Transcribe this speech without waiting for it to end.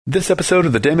This episode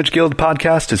of the Damage Guild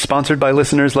podcast is sponsored by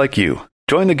listeners like you.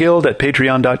 Join the guild at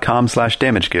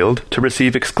patreon.com/damageguild to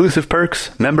receive exclusive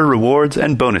perks, member rewards,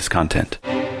 and bonus content.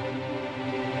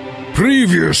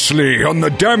 Previously on the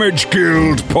Damage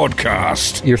Guild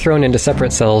podcast. You're thrown into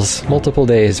separate cells. Multiple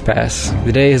days pass.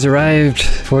 The day has arrived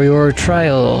for your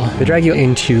trial. They drag you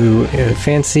into a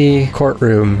fancy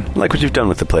courtroom. Like what you've done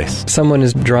with the place. Someone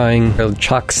is drawing a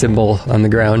chalk symbol on the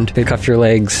ground. They cuff your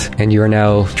legs, and you are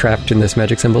now trapped in this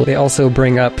magic symbol. They also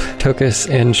bring up Tokas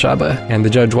and Shabba, and the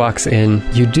judge walks in.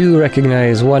 You do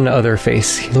recognize one other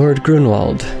face, Lord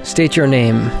Grunwald. State your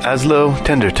name. Azlo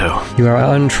Tendertoe. You are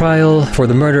on trial for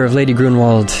the murder of Lady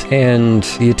Grunwald and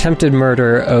the attempted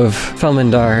murder of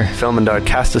Felmandar. Felmandar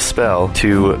cast a spell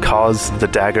to cause the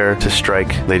dagger to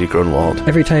strike Lady Grunwald.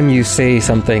 Every time you say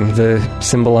something, the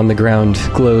symbol on the ground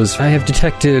glows. I have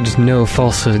detected no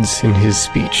falsehoods in his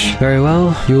speech. Very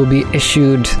well, you will be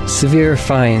issued severe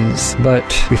fines, but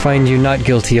we find you not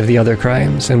guilty of the other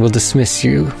crimes and will dismiss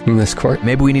you from this court.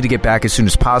 Maybe we need to get back as soon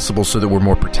as possible so that we're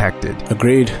more protected.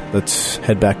 Agreed. Let's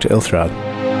head back to Ilthrod.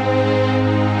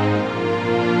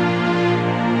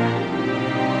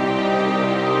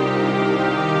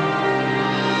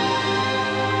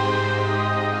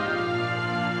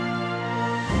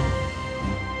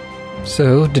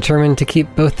 So, determined to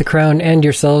keep both the crown and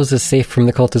yourselves as safe from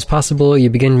the cult as possible, you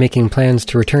begin making plans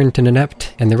to return to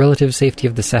Nenept and the relative safety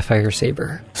of the Sapphire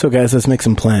Saber. So guys, let's make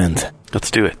some plans. Let's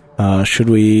do it. Should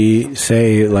we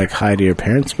say, hi to your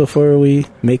parents before we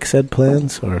make said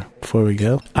plans, or before we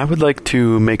go? I would like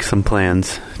to make some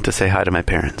plans to say hi to my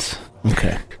parents.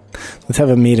 Okay. Let's have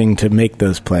a meeting to make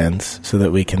those plans so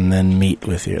that we can then meet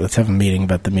with you. Let's have a meeting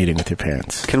about the meeting with your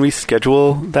parents. Can we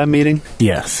schedule that meeting?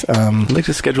 Yes. I'd like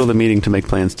to schedule the meeting to make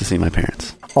plans to see my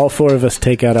parents. All four of us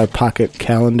take out our pocket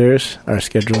calendars, our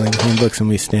scheduling handbooks, and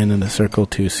we stand in a circle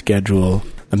to schedule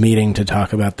a meeting to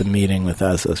talk about the meeting with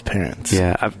Azlo's parents.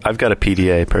 Yeah, I've got a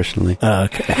PDA personally.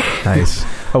 Okay. Nice.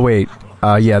 Oh, wait.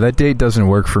 Yeah, that date doesn't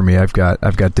work for me. I've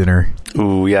got dinner.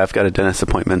 Ooh, yeah, I've got a dentist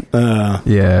appointment.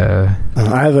 Yeah.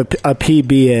 I have a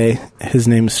PBA. His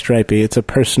name's Stripey. It's a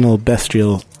personal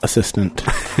bestial assistant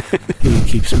who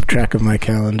keeps track of my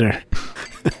calendar.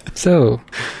 So,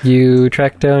 you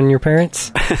track down your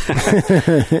parents?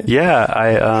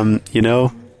 Yeah,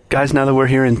 guys, now that we're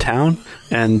here in town,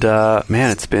 and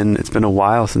man, it's been a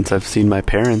while since I've seen my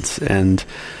parents, and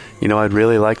I'd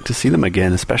really like to see them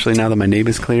again, especially now that my name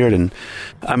is cleared and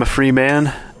I'm a free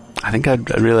man. I think I'd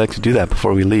really like to do that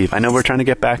before we leave. I know we're trying to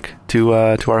get back to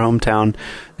our hometown,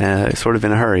 sort of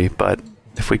in a hurry, but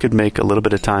if we could make a little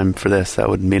bit of time for this, that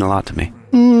would mean a lot to me.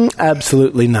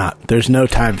 Absolutely not. There's no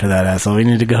time for that, Azlo. We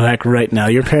need to go back right now.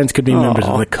 Your parents could be members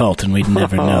of the cult, and we'd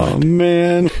never know it. Oh,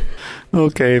 man.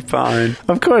 Okay, fine.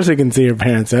 Of course we can see your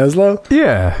parents, Azlo.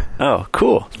 Yeah. Oh,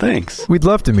 cool. Thanks. We'd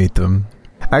love to meet them.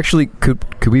 Actually, could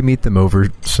we meet them over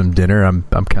some dinner? I'm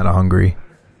kind of hungry.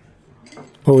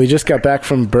 Well, we just got back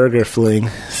from burger fling,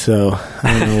 so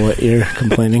I don't know what you're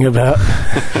complaining about.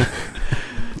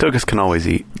 Tokas can always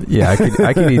eat. Yeah,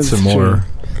 I can eat some more.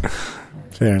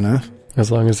 Fair enough.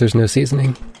 As long as there's no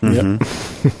seasoning.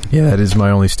 Mm-hmm. Yep. Yeah, that is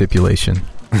my only stipulation.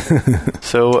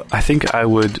 So I think I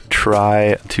would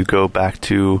try to go back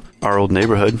to our old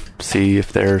neighborhood, see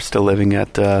if they're still living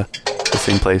at the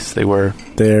same place they were.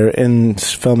 They're in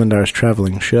Felmandar's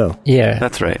traveling show. Yeah.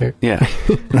 That's right. Yeah.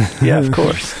 Yeah, of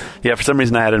course. Yeah, for some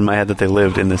reason I had it in my head that they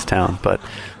lived in this town, but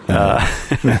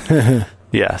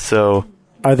yeah, so...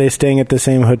 Are they staying at the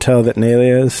same hotel that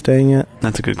Nelia is staying at?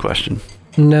 That's a good question.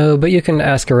 No, but you can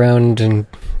ask around and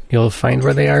you'll find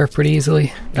where they are pretty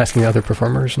easily, asking the other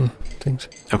performers and things.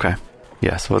 Okay.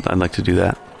 Yeah, so I'd like to do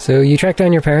that. So you track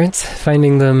down your parents,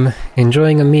 finding them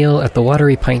enjoying a meal at the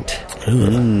Watery Pint.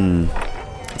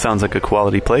 Sounds like a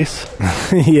quality place.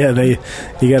 Yeah, you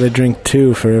got to drink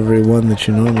 2 for every one that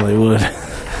you normally would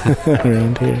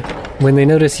around here. When they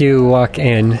notice you walk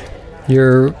in,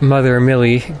 your mother,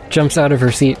 Millie, jumps out of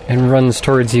her seat and runs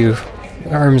towards you,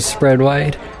 arms spread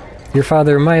wide. Your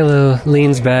father, Milo,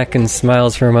 leans back and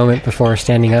smiles for a moment before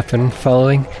standing up and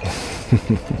following.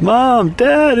 Mom,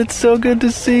 Dad, it's so good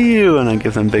to see you. And I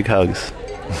give them big hugs.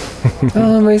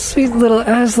 Oh, my sweet little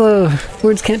Azlo.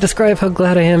 Words can't describe how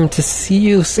glad I am to see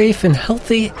you safe and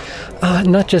healthy.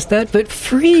 Not just that, but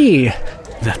free.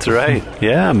 That's right.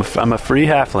 Yeah, I'm a free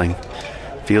halfling.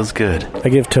 Feels good. I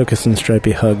give Tokas and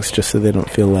Stripey hugs just so they don't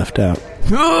feel left out.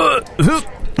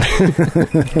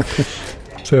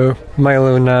 So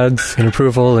Milo nods in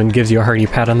approval and gives you a hearty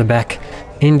pat on the back.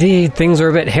 Indeed, things were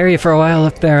a bit hairy for a while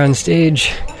up there on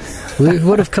stage. We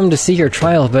would have come to see your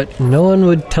trial, but no one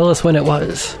would tell us when it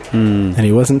was. And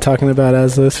he wasn't talking about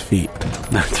Azlo's feet.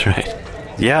 That's right.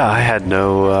 Yeah, I had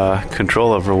no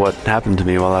control over what happened to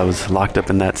me while I was locked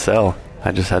up in that cell.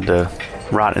 I just had to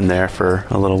rot in there for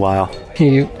a little while.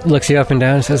 He looks you up and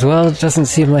down and says, well, it doesn't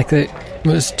seem like it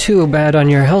was too bad on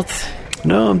your health.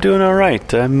 No, I'm doing all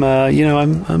right. I'm a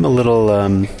little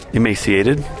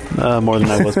emaciated, more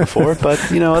than I was before, but,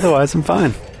 otherwise I'm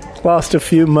fine. Lost a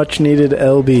few much-needed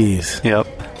LBs. Yep.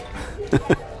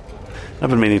 I've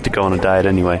been meaning to go on a diet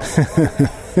anyway.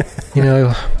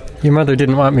 Your mother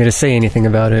didn't want me to say anything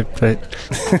about it, but...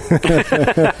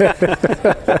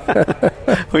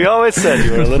 We always said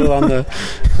you were a little on the...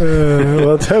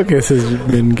 Well, Tokas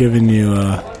has been giving you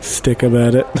a stick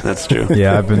about it. That's true.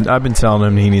 Yeah, I've been telling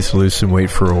him he needs to lose some weight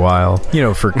for a while.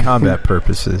 For combat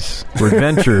purposes. We're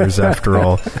adventurers, after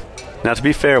all. Now, to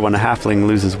be fair, when a halfling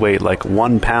loses weight,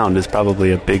 1 pound is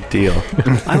probably a big deal.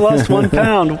 I lost 1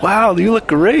 pound. Wow, you look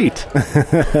great.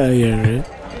 Yeah,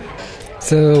 right.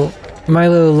 So...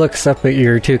 Milo looks up at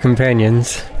your two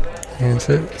companions and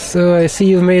says, so I see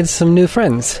you've made some new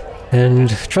friends, and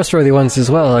trustworthy ones as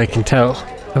well, I can tell.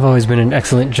 I've always been an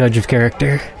excellent judge of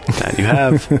character. That you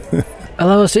have.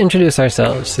 Allow us to introduce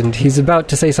ourselves, and he's about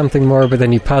to say something more, but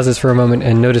then he pauses for a moment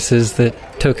and notices that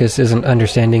Tokas isn't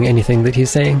understanding anything that he's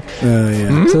saying.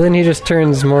 Yeah. So then he just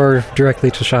turns more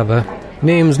directly to Shabba.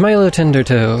 Name's Milo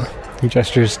Tendertoe. He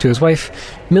gestures to his wife.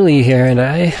 Millie here and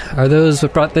I are those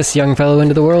that brought this young fellow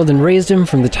into the world and raised him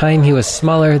from the time he was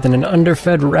smaller than an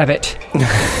underfed rabbit,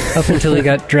 up until he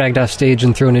got dragged off stage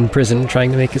and thrown in prison trying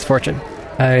to make his fortune.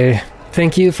 I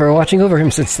thank you for watching over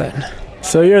him since then.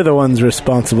 So you're the ones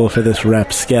responsible for this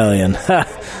rapscallion. Ha!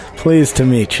 Pleased to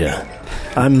meet you.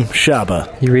 I'm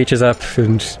Shabba. He reaches up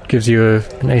and gives you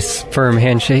a nice, firm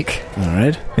handshake. All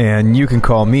right. And you can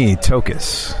call me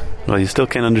Tokas. Well, you still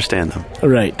can't understand them.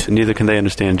 Right. And neither can they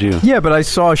understand you. Yeah, but I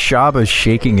saw Shabba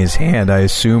shaking his hand. I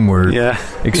assume we're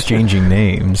exchanging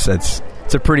names. It's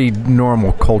a pretty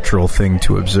normal cultural thing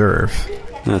to observe.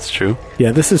 That's true.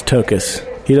 Yeah, this is Tokas.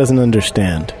 He doesn't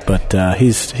understand, but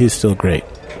he's still great,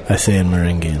 I say in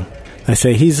Merengian. I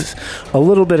say he's a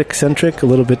little bit eccentric, a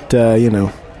little bit,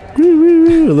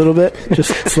 a little bit,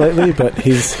 just slightly, but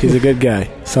he's a good guy,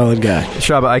 solid guy.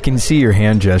 Shabba, I can see your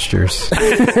hand gestures.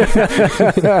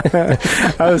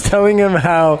 I was telling him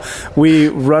how we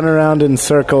run around in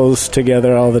circles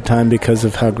together all the time because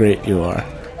of how great you are.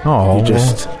 Oh,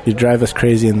 you drive us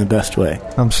crazy in the best way.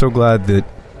 I'm so glad that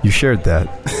you shared that.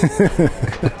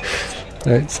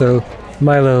 All right, so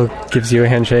Milo gives you a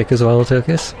handshake as well,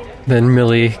 Tokas. Then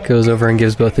Millie goes over and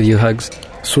gives both of you hugs.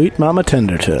 Sweet Mama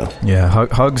Tendertoe. Yeah,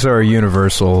 hugs are a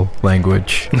universal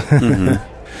language.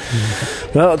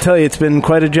 Mm-hmm. Well, I'll tell you, it's been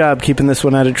quite a job keeping this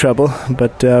one out of trouble,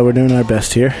 but we're doing our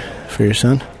best here for your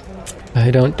son.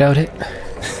 I don't doubt it.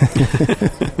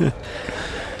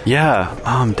 Yeah,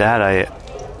 Dad, I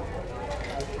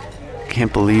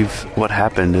can't believe what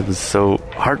happened. It was so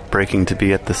heartbreaking to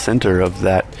be at the center of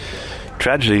that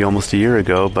tragedy almost a year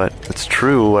ago, but it's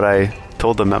true what I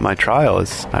told them at my trial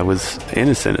is I was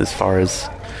innocent as far as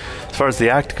the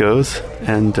act goes,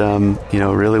 and it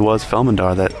really was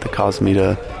Felmandar that caused me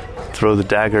to throw the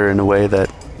dagger in a way that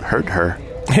hurt her.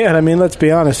 Yeah, I mean, let's be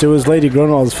honest, it was Lady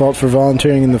Grunwald's fault for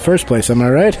volunteering in the first place, am I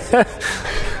right?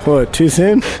 What, too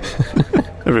soon?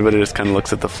 Everybody just kind of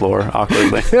looks at the floor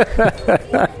awkwardly.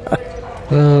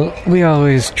 Well, we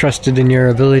always trusted in your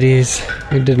abilities.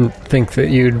 We didn't think that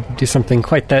you'd do something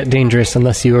quite that dangerous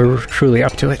unless you were truly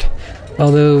up to it.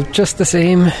 Although, just the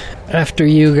same, after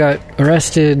you got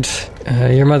arrested,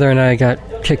 your mother and I got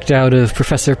kicked out of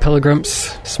Professor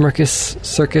Pellegrim's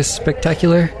Circus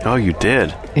Spectacular. Oh, you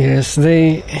did? Yes,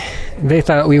 they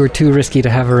thought we were too risky to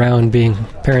have around, being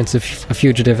parents of a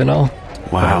fugitive and all.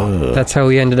 Wow. That's how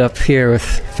we ended up here with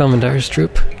Felmandar's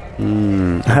troupe.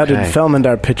 Okay. How did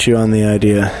Felmandar pitch you on the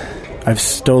idea? I've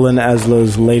stolen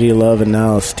Azlo's lady love and now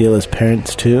I'll steal his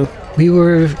parents too? We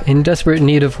were in desperate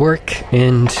need of work,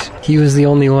 and he was the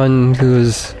only one who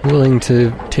was willing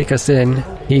to take us in.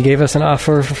 He gave us an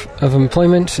offer of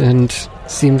employment, and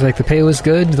seemed like the pay was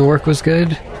good, the work was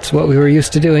good. It's what we were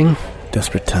used to doing.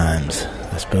 Desperate times,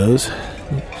 I suppose.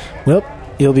 Well,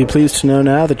 you'll be pleased to know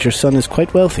now that your son is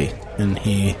quite wealthy, and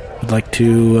he would like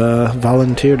to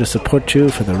volunteer to support you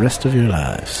for the rest of your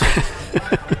lives.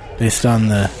 Based on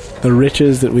the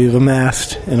riches that we've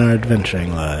amassed in our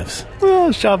adventuring lives. Well,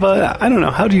 Shabba, I don't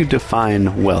know. How do you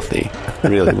define wealthy,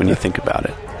 really, when you think about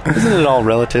it? Isn't it all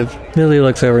relative? Millie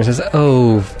looks over and says,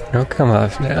 "Oh, no, come on.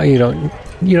 Now you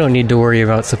don't need to worry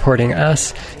about supporting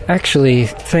us. Actually,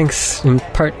 thanks in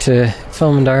part to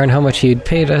Felmandar and how much he'd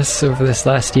paid us over this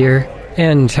last year,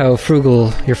 and how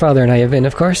frugal your father and I have been,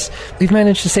 of course, we've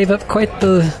managed to save up quite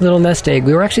the little nest egg.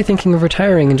 We were actually thinking of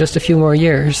retiring in just a few more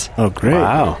years." Oh, great.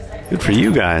 Wow. Good for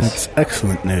you guys. That's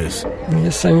excellent news.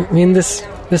 Yes, I mean, this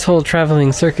whole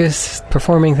traveling circus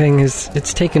performing thing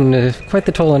it's taken quite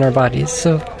the toll on our bodies,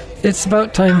 so it's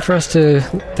about time for us to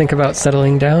think about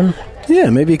settling down. Yeah,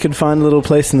 maybe you could find a little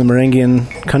place in the Merengian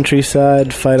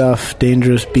countryside, fight off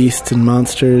dangerous beasts and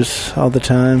monsters all the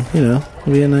time. You know,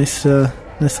 it'd be a nice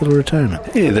little retirement.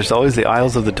 Hey, there's always the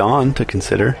Isles of the Dawn to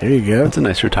consider. There you go. That's a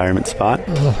nice retirement spot.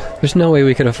 Oh, there's no way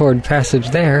we could afford passage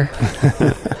there.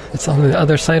 It's on the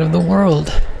other side of the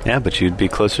world. Yeah, but you'd be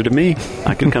closer to me.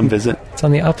 I could come visit. It's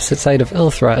on the opposite side of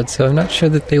Ilthrod, so I'm not sure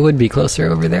that they would be closer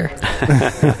over there.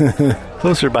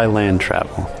 Closer by land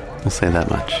travel. We'll say that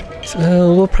much.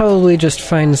 So we'll probably just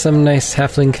find some nice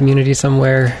halfling community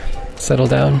somewhere, settle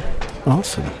down.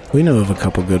 Awesome. We know of a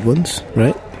couple good ones,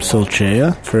 right?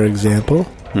 Solchea, for example.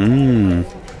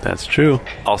 That's true.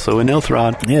 Also in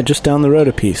Ilthrod. Yeah, just down the road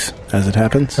a piece, as it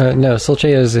happens. No,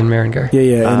 Solchea is in Marengar. Yeah,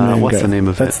 in Marengar. What's the name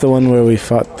of That's it? the one where we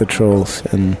fought the trolls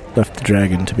and left the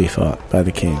dragon to be fought by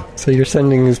the king. So you're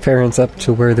sending his parents up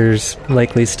to where there's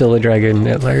likely still a dragon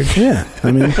at large? Yeah,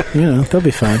 I mean, they'll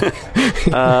be fine.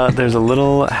 There's a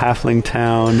little halfling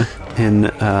town in,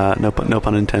 no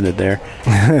pun intended there.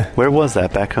 Where was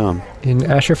that back home? In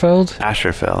Asherfeld?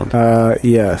 Asherfeld.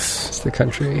 Yes. It's the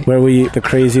country. Where the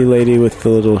crazy lady with the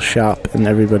little shop, and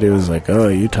everybody was like, oh,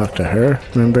 you talked to her,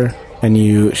 remember? And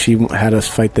she had us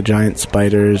fight the giant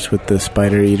spiders with the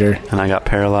spider eater. And I got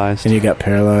paralyzed. And you got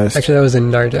paralyzed. Actually, that was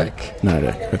in Nardek.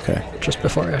 Nardek, okay. Just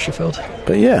before Asherfeld.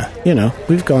 But yeah,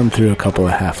 we've gone through a couple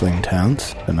of halfling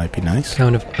towns. That might be nice.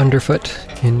 Town of Underfoot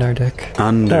in Nardek.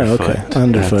 Underfoot. Oh, okay.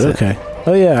 Underfoot, okay.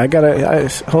 Oh yeah,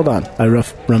 hold on. I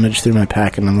rummaged through my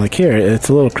pack and I'm like, here, it's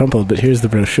a little crumpled, but here's the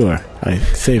brochure. I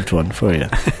saved one for you.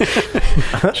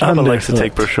 Shabba likes to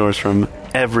take brochures from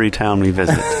every town we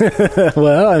visit.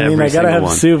 Well, I mean, I gotta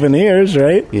have souvenirs,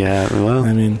 right? Yeah, well,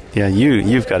 I mean, yeah,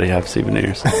 you've got to have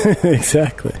souvenirs.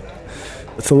 Exactly.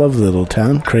 It's a lovely little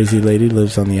town. Crazy lady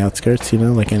lives on the outskirts,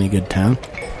 like any good town.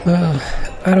 Well,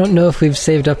 I don't know if we've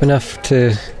saved up enough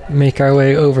to make our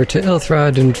way over to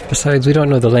Ilthrod, and besides, we don't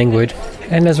know the language.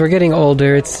 And as we're getting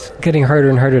older, it's getting harder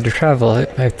and harder to travel.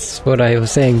 That's what I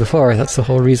was saying before. That's the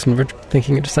whole reason we're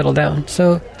thinking to settle down.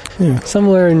 So,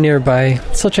 somewhere nearby,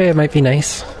 Solchea might be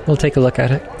nice. We'll take a look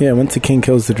at it. Yeah, once the king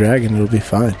kills the dragon, it'll be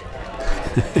fine.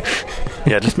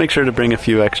 Yeah, just make sure to bring a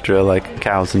few extra,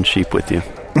 cows and sheep with you.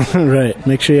 Right.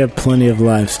 Make sure you have plenty of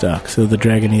livestock, so the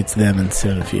dragon eats them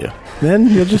instead of you. Then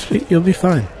you'll be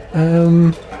fine.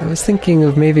 I was thinking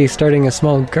of maybe starting a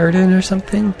small garden or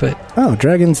something, but... Oh,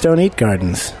 dragons don't eat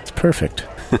gardens. It's perfect.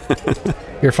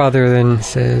 Your father then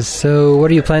says, so what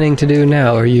are you planning to do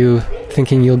now? Are you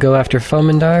thinking you'll go after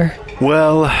Felmandar?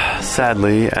 Well,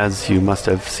 sadly, as you must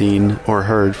have seen or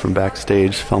heard from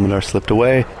backstage, Felmandar slipped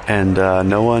away, and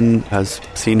no one has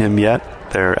seen him yet.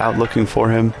 They're out looking for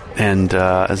him, and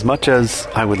as much as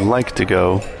I would like to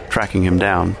go tracking him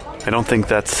down, I don't think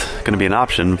that's going to be an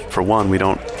option. For one, we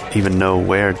don't even know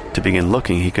where to begin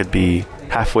looking. He could be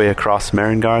halfway across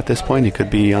Marengar at this point. He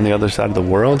could be on the other side of the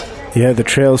world. Yeah, the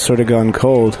trail's sort of gone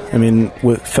cold. I mean,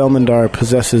 Felmandar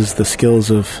possesses the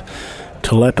skills of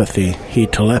telepathy. He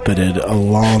telepathed a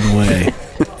long way,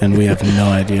 and we have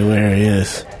no idea where he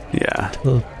is. Yeah.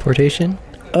 Teleportation?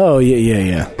 Oh,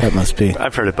 yeah. That must be.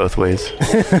 I've heard it both ways.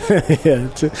 Yeah,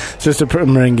 it's just a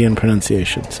Merengian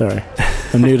pronunciation. Sorry.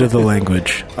 I'm new to the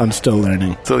language. I'm still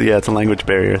learning. So, yeah, it's a language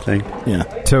barrier thing. Yeah.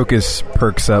 Tokas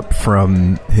perks up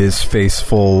from his face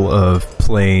full of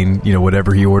plain,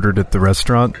 whatever he ordered at the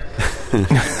restaurant.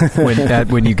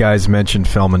 when you guys mentioned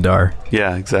Felmandar.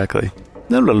 Yeah, exactly.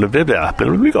 We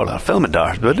got a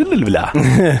Felmandar.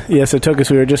 Yeah, so Tokas,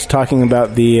 we were just talking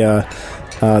about the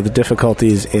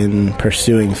difficulties in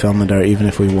pursuing Felmandar, even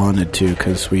if we wanted to,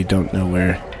 because we don't know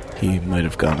where he might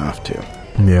have gone off to.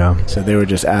 Yeah. So they were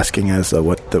just asking us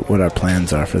what our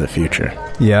plans are for the future.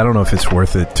 Yeah, I don't know if it's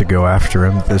worth it to go after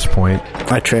him at this point.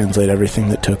 I translate everything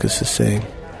that Tokas is saying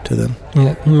to them.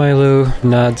 Yeah, Milo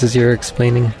nods as you're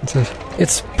explaining.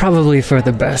 It's probably for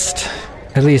the best.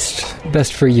 At least,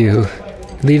 best for you.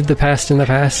 Leave the past in the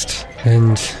past,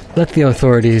 and let the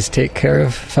authorities take care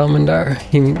of Felmandar.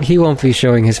 He won't be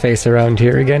showing his face around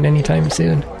here again anytime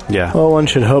soon. Yeah. Well, one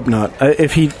should hope not.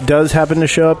 If he does happen to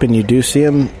show up and you do see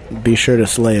him, be sure to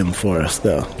slay him for us,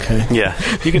 though, okay? Yeah.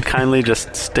 You could kindly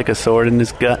just stick a sword in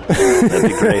his gut.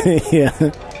 That'd be great.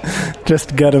 Yeah.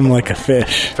 Just gut him like a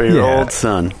fish. For your old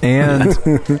son. And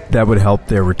that would help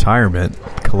their retirement.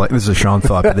 This is a Sean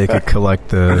thought that they could collect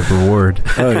the reward.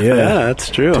 Oh, yeah. Yeah, that's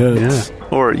true. Totes. Yeah.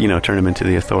 Or, turn him into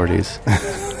the authorities.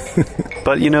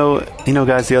 But,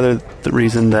 guys, the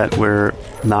reason that we're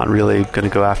not really going to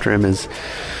go after him is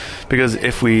Because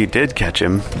if we did catch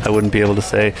him, I wouldn't be able to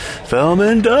say,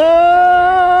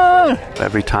 Felmandar!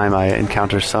 Every time I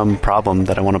encounter some problem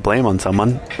that I want to blame on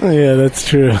someone. Yeah, that's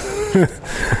true.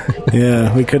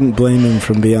 Yeah, we couldn't blame him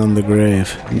from beyond the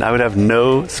grave. I would have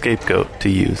no scapegoat to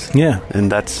use. Yeah.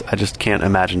 And I just can't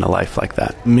imagine a life like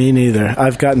that. Me neither.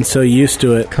 I've gotten so used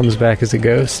to it. Comes back as a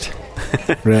ghost.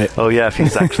 Right. Oh, yeah, if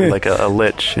he's actually like a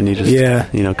lich and he just,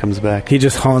 comes back. He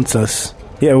just haunts us.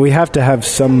 Yeah, we have to have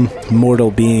some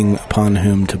mortal being upon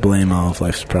whom to blame all of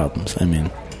life's problems. I mean...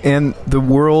 And the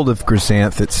world of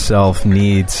Grisanth itself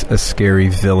needs a scary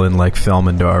villain like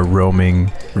Felmandar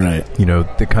roaming, right?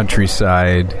 The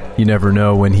countryside. You never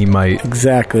know when he might...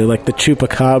 Exactly, like the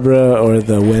Chupacabra or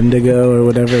the Wendigo or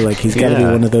whatever. Like, he's got to be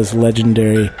one of those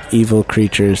legendary evil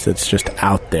creatures that's just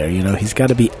out there, He's got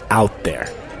to be out there.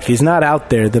 If he's not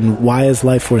out there, then why is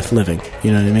life worth living?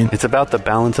 You know what I mean? It's about the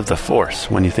balance of the force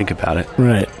when you think about it.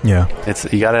 Right. Yeah.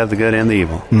 You got to have the good and the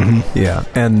evil. Mm-hmm. Yeah.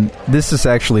 And this is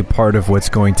actually part of what's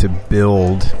going to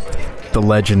build the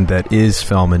legend that is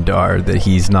Felmandar, that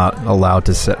he's not allowed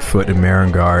to set foot in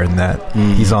Marengar and that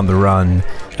he's on the run.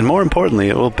 And more importantly,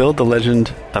 it will build the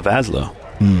legend of Azlo.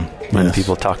 When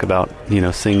people talk about,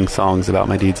 sing songs about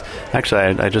my deeds. Actually,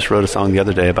 I just wrote a song the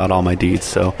other day about all my deeds,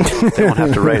 so they won't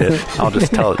have to write it. I'll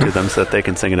just tell it to them so that they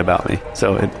can sing it about me.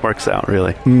 So it works out,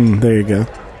 really. There you go.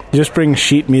 Just bring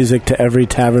sheet music to every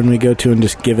tavern we go to and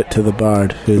just give it to the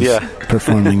bard who's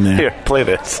performing there. Here, play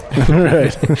this.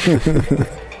 Right.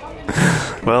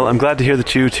 Well, I'm glad to hear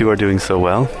that you two are doing so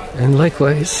well. And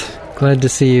likewise, glad to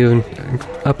see you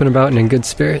up and about and in good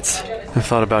spirits. I've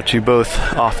thought about you both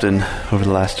often over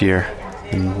the last year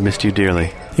and missed you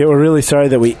dearly. Yeah, we're really sorry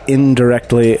that we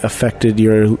indirectly affected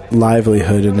your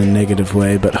livelihood in a negative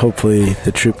way, but hopefully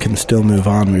the troupe can still move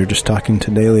on. We were just talking to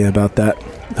Dalia about that,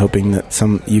 hoping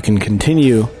that you can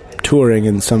continue touring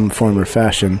in some form or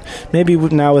fashion. Maybe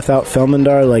now without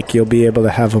Felmandar, you'll be able to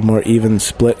have a more even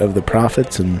split of the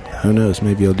profits, and who knows,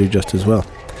 maybe you'll do just as well.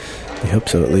 We hope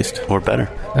so, at least. Or better.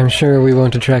 I'm sure we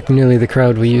won't attract nearly the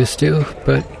crowd we used to,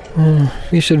 but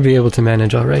we should be able to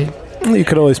manage all right. You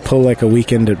could always pull a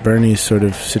weekend at Bernie's sort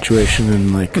of situation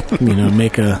and make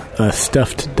a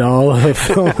stuffed doll of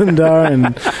Felmandar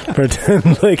and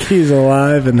pretend like he's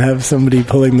alive and have somebody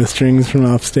pulling the strings from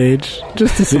off stage.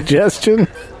 Just a suggestion.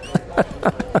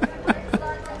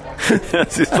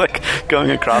 Yes, he's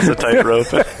going across a tightrope.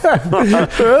 It's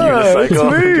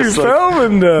me,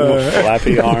 Felmandar.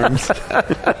 Flappy arms.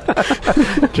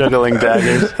 Juggling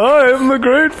daggers. I am the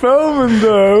great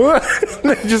Felmandar.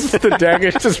 Just the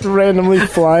daggers just randomly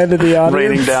fly into the audience.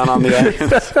 Raining down on the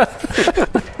audience.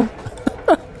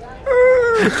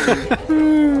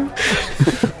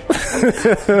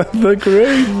 The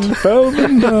great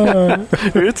Felmandar.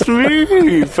 It's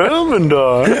me,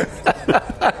 Felmandar.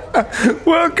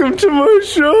 Welcome to my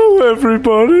show,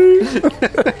 everybody.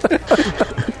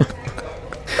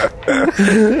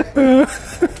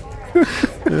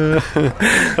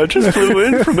 I just flew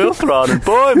in from Ilthrod, and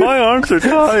boy, my arms are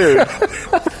tired.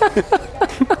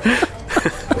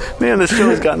 Man, this show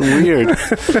has gotten weird.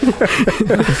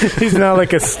 He's now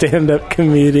a stand-up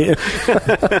comedian.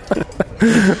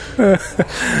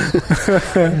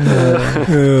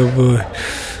 Oh, boy.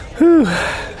 Whew.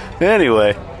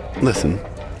 Anyway, listen,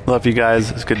 love you guys.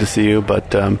 It's good to see you,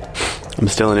 but I'm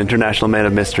still an international man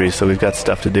of mystery, so we've got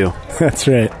stuff to do. That's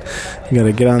right. You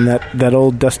gotta get on that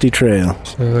old dusty trail.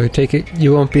 So I take it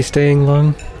you won't be staying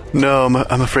long? No,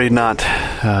 I'm afraid not.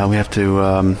 We have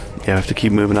to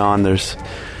keep moving on. There's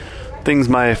things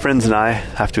my friends and I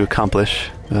have to accomplish.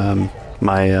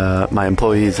 My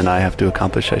employees and I have to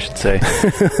accomplish, I should say,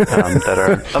 that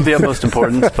are of the utmost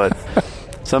importance. But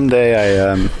someday,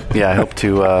 I hope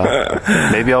to.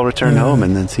 Maybe I'll return home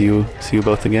and then see you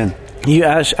both again. You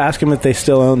ask them if they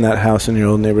still own that house in your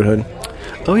old neighborhood.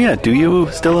 Oh yeah, do you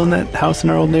still own that house in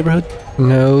our old neighborhood?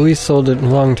 No, we sold it a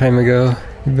long time ago.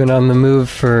 We've been on the move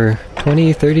for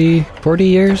 20, 30, 40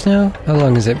 years now. How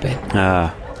long has it been?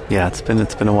 Yeah, it's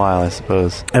been a while, I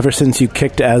suppose. Ever since you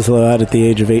kicked Azlo out at the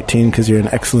age of 18 because you're an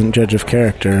excellent judge of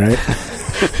character, right?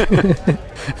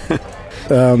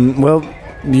 Well,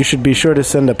 you should be sure to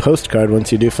send a postcard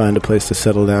once you do find a place to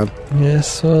settle down.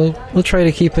 Yes, well, we'll try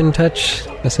to keep in touch,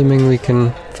 assuming we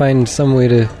can find some way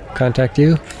to contact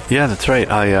you. Yeah, that's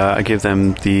right. I give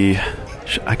them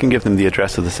I can give them the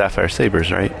address of the Sapphire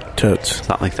Sabers, right? Totes. It's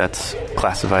not like that's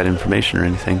classified information or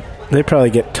anything. They probably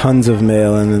get tons of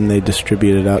mail and then they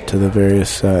distribute it out to the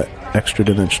various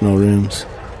extra-dimensional rooms.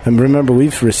 And remember,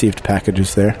 we've received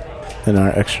packages there in our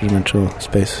extra-dimensional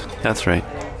space. That's right.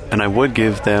 And I would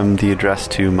give them the address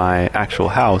to my actual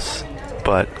house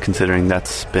but considering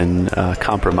that's been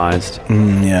compromised,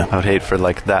 Yeah. I would hate for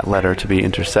like that letter to be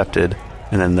intercepted,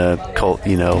 and then the cult,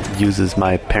 uses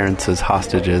my parents as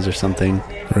hostages or something.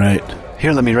 Right.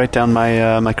 Here, let me write down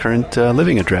my current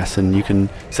living address, and you can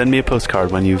send me a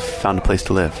postcard when you've found a place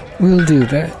to live. We'll do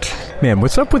that. Man,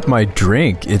 what's up with my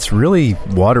drink? It's really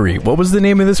watery. What was the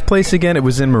name of this place again? It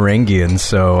was in Merengian,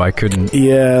 so I couldn't...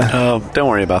 Yeah. Oh, don't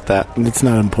worry about that. It's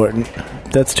not important.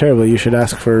 That's terrible. You should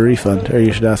ask for a refund, or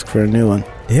you should ask for a new one.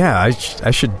 Yeah,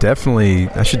 I should definitely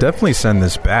send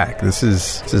this back. This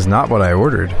is not what I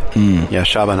ordered. Yeah,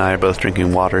 Shabba and I are both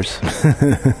drinking waters.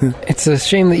 It's a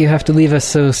shame that you have to leave us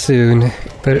so soon,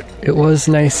 but it was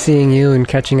nice seeing you and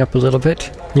catching up a little bit.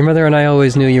 Your mother and I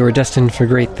always knew you were destined for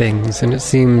great things, and it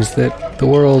seems that the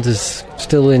world is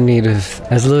still in need of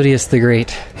Aslodius the Great.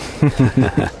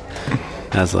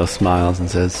 Azlo smiles and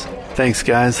says, "Thanks,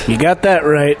 guys." You got that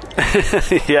right.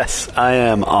 Yes, I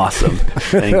am awesome.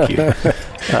 Thank you.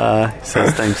 He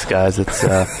says, "Thanks, guys." It's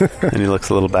and he looks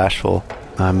a little bashful.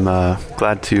 I'm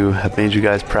glad to have made you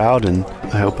guys proud, and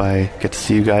I hope I get to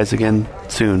see you guys again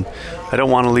soon. I don't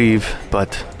want to leave,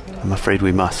 but I'm afraid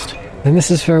we must. Then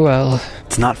this is farewell.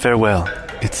 It's not farewell.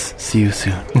 It's see you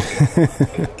soon.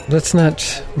 Let's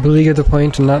not beleaguer the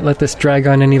point and not let this drag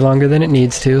on any longer than it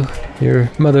needs to. Your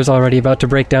mother's already about to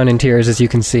break down in tears, as you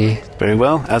can see. Very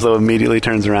well. Azlo immediately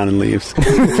turns around and leaves.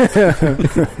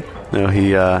 No,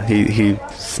 he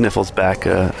sniffles back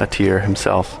a tear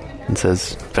himself and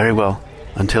says, "Very well.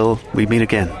 Until we meet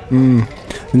again."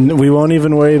 We won't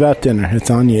even worry about dinner. It's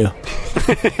on you.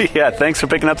 Yeah, thanks for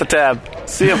picking up the tab.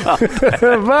 See you, Mom.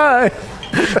 Bye.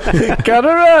 Gotta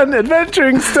run.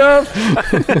 Adventuring stuff.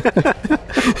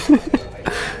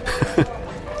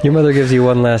 Your mother gives you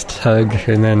one last hug,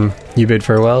 and then you bid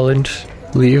farewell and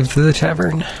leave the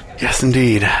tavern. Yes,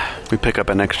 indeed. We pick up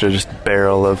an extra just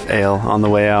barrel of ale on the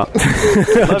way out.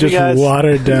 Love Just you guys.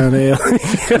 watered down ale.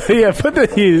 Yeah,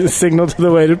 you signal to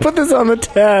the waiter. Put this on the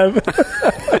tab.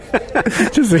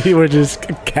 Just so you were just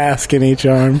a cask in each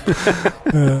arm.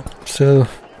 So,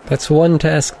 that's one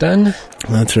task done.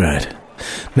 That's right.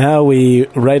 Now we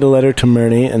write a letter to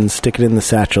Murney and stick it in the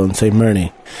satchel and say,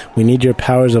 "Murney, we need your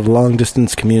powers of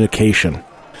long-distance communication.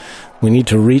 We need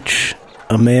to reach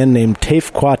a man named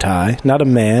Tafe Quatai, not a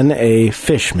man, a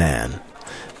fish man,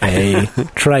 a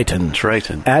Triton.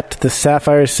 Triton. At the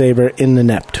Sapphire Saber in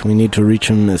Nenept. We need to reach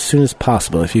him as soon as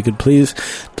possible. If you could please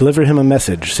deliver him a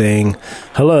message saying,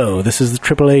 'Hello, this is the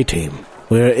AAA team.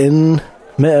 We're in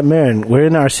Marin. We're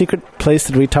in our secret place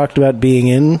that we talked about being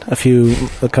in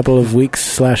a couple of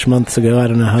weeks / months ago. I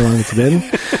don't know how long it's been.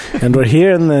 And we're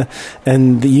here,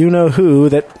 and the you-know-who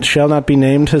that shall not be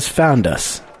named has found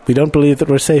us. We don't believe that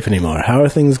we're safe anymore. How are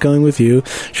things going with you?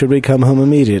 Should we come home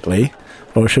immediately,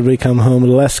 or should we come home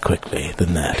less quickly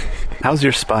than that?'" How's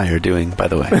your spire doing, by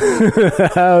the way?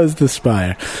 How's the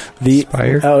spire?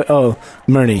 Spire? Oh,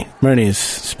 Murney's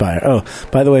spire. Oh,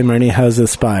 by the way, Murney, how's the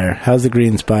spire? How's the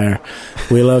green spire?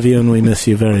 We love you and we miss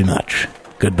you very much.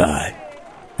 Goodbye.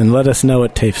 And let us know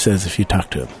what Tafe says if you talk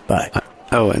to him. Bye.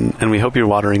 And we hope you're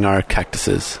watering our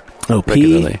cactuses Oh,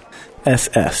 regularly.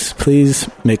 PSS. Please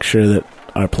make sure that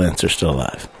our plants are still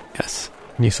alive. Yes.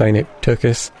 You sign it,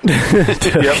 Tokas.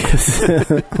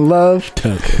 Tokas. Love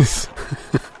Tokas.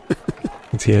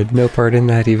 He had no part in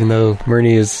that, even though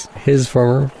Murney is his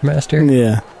former master.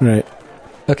 Yeah, right.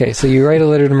 Okay, so you write a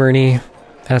letter to Murney,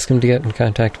 ask him to get in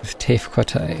contact with Tafe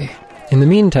Quatai. In the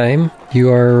meantime,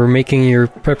 you are making your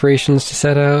preparations to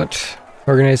set out,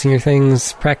 organizing your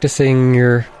things,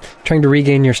 trying to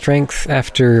regain your strength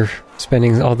after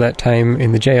spending all that time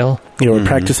in the jail. Yeah, we're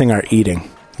practicing our eating.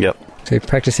 Yep. So you're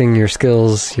practicing your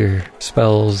skills, your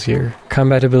spells, your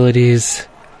combat abilities,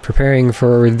 preparing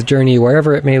for the journey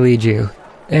wherever it may lead you.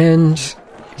 And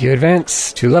you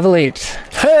advance to level 8.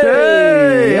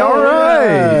 Hey! All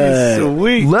right!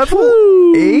 Sweet.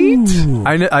 Level 8?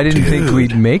 I didn't think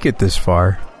we'd make it this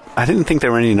far. I didn't think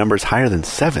there were any numbers higher than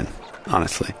 7,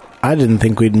 honestly. I didn't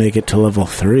think we'd make it to level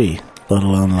 3, let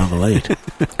alone level 8.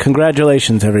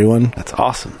 Congratulations, everyone. That's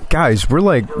awesome. Guys, we're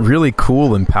like really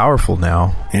cool and powerful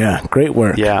now. Yeah, great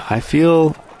work. Yeah, I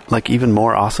feel like even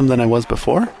more awesome than I was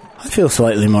before. I feel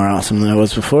slightly more awesome than I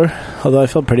was before, although I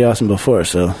felt pretty awesome before,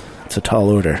 so it's a tall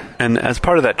order. And as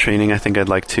part of that training, I think I'd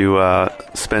like to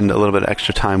spend a little bit of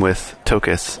extra time with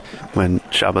Tokas when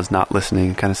Shabba's not listening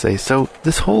and kind of say, "So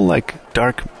this whole like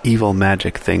dark evil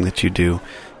magic thing that you do,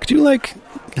 could you like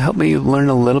help me learn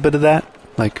a little bit of that?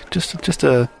 Like I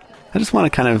just want to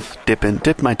kind of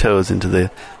dip my toes into the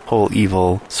whole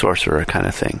evil sorcerer kind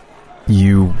of thing."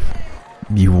 You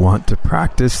want to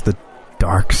practice the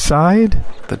dark side?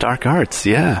 The dark arts,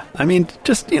 yeah. I mean,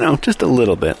 just a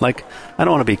little bit. Like, I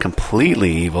don't want to be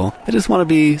completely evil. I just want to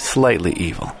be slightly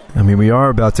evil. I mean, we are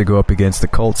about to go up against the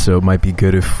cult, so it might be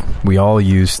good if we all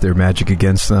use their magic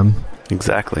against them.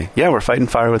 Exactly. Yeah, we're fighting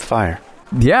fire with fire.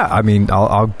 Yeah, I mean,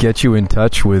 I'll get you in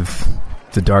touch with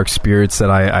the dark spirits that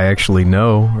I actually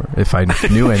know, if I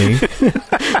knew any.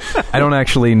 I don't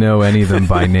actually know any of them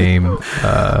by name.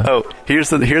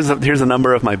 Here's a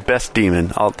number of my best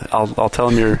demon. I'll tell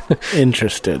him you're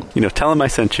interested. Tell him I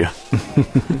sent you.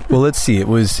 Well, let's see. It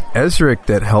was Ezric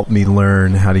that helped me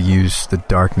learn how to use the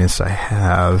darkness I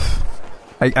have.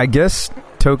 I guess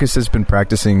Tokas has been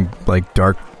practicing like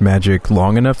dark magic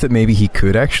long enough that maybe he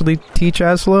could actually teach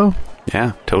Azlo.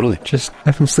 Yeah, totally. Just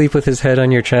have him sleep with his head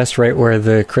on your chest right where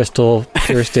the crystal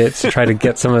pierced it to try to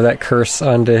get some of that curse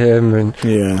onto him. And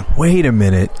yeah. Wait a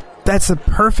minute. That's a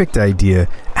perfect idea.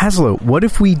 Azlo, what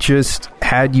if we just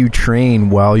had you train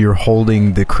while you're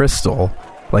holding the crystal,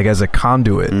 like as a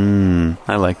conduit?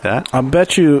 I like that. I'll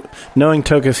bet you, knowing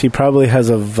Tokas, he probably has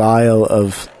a vial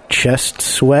of chest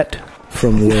sweat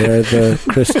from where the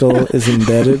crystal is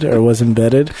embedded or was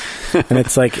embedded, and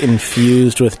it's like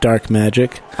infused with dark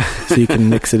magic, so you can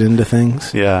mix it into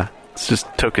things. Yeah, it's just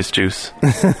Tokas juice.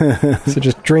 So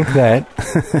just drink that.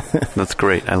 That's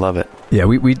great. I love it. Yeah,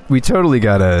 we totally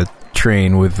gotta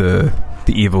train with the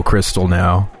evil crystal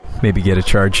now. Maybe get it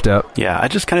charged up. Yeah, I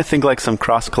just kind of think like some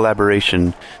cross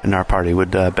collaboration in our party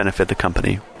would benefit the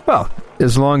company. Well,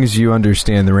 as long as you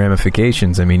understand the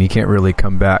ramifications. I mean, you can't really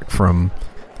come back from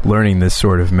learning this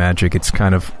sort of magic. It's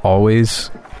kind of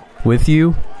always with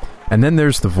you. And then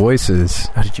there's the voices.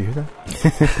 How did you hear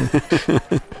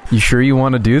that? You sure you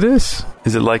want to do this?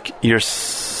 Is it like your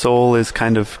soul is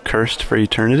kind of cursed for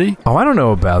eternity? Oh, I don't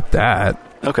know about that.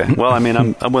 Okay. Well, I mean,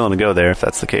 I'm willing to go there if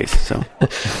that's the case. So.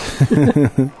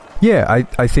 Yeah,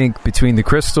 I think between the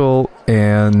crystal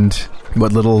and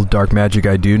what little dark magic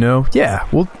I do know, yeah,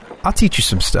 well, I'll teach you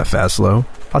some stuff, Azlo.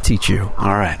 I'll teach you.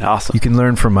 All right, awesome. You can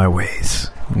learn from my ways.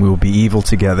 We will be evil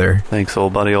together. Thanks,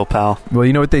 old buddy, old pal. Well,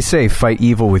 you know what they say, fight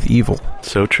evil with evil.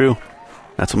 So true.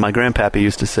 That's what my grandpappy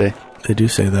used to say. They do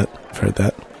say that. I've heard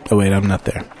that. Oh, wait, I'm not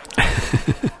there.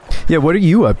 Yeah, what are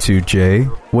you up to, Jay?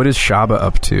 What is Shabba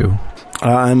up to?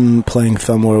 I'm playing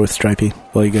Thumb War with Stripey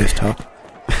while you guys talk.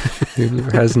 Who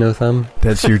has no thumb?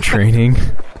 That's your training?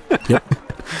 Yep.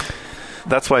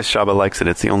 That's why Shabba likes it.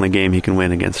 It's the only game he can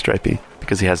win against Stripey,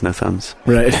 because he has no thumbs.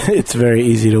 Right. It's very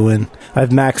easy to win. I've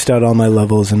maxed out all my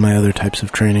levels and my other types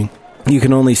of training. You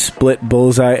can only split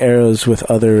bullseye arrows with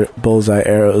other bullseye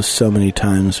arrows so many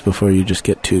times before you just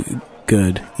get too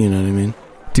good. You know what I mean?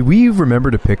 Did we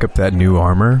remember to pick up that new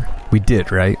armor? We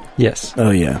did, right? Yes.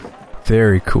 Oh, yeah.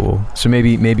 Very cool. So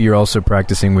maybe you're also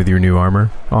practicing with your new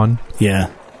armor on? Yeah.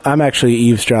 I'm actually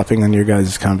eavesdropping on your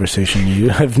guys' conversation. You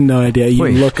have no idea. You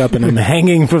look up and I'm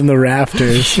hanging from the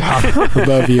rafters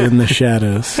above you in the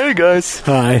shadows. Hey, guys.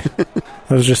 Hi.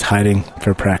 I was just hiding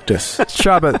for practice.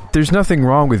 Shabba, there's nothing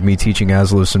wrong with me teaching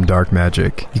Azlo some dark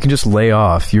magic. You can just lay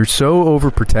off. You're so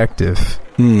overprotective.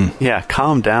 Yeah,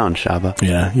 calm down, Shabba.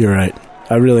 Yeah, you're right.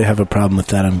 I really have a problem with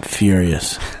that. I'm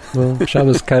furious. Well,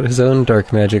 Shabba's got his own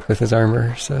dark magic with his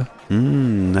armor, so...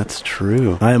 That's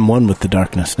true. I am one with the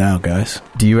darkness now, guys.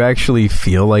 Do you actually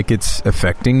feel like it's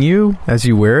affecting you as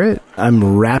you wear it?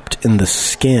 I'm wrapped in the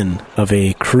skin of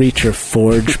a creature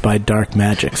forged by dark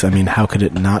magics. I mean, how could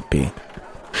it not be?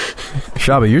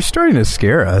 Shabba, you're starting to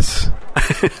scare us.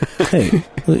 Hey,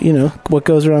 you know, what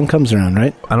goes around comes around,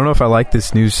 right? I don't know if I like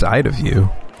this new side of you.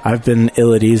 I've been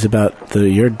ill at ease about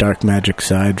your dark magic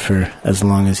side for as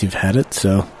long as you've had it,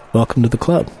 so welcome to the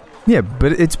club. Yeah,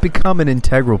 but it's become an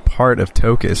integral part of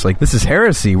Tokas. Like, this is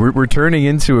heresy. We're turning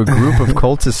into a group of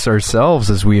cultists ourselves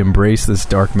as we embrace this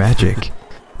dark magic.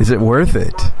 Is it worth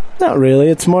it? Not really.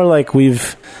 It's more like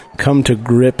we've come to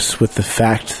grips with the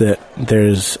fact that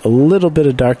there's a little bit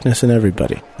of darkness in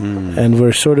everybody. And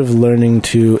we're sort of learning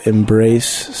to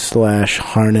embrace /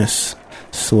 harness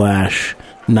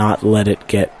 / not let it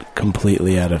get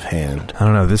completely out of hand. I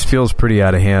don't know. This feels pretty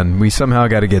out of hand. We somehow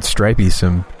got to get Stripey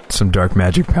some dark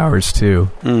magic powers, too.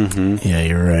 Yeah,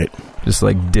 you're right. Just,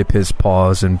 like, dip his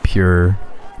paws in pure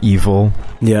evil.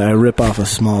 Yeah, I rip off a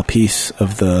small piece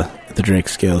of the Drake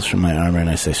scales from my armor, and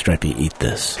I say, Stripey, eat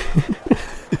this.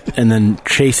 And then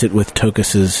chase it with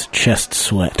Tokas's chest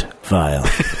sweat vial.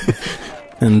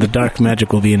 And the dark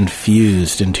magic will be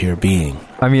infused into your being.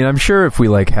 I mean, I'm sure if we,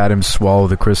 like, had him swallow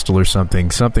the crystal or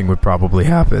something would probably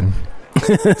happen.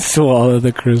 Swallow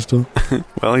the crystal.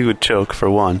 Well, he would choke, for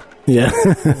one. Yeah.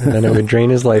 And then it would drain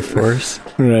his life force.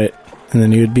 Right. And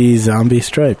then he would be zombie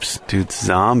Stripes. Dude,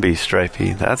 zombie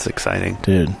Stripey. That's exciting.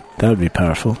 Dude, That would be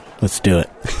powerful. Let's do it.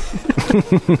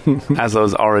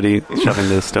 Azlo's already shoving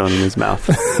the stone in his mouth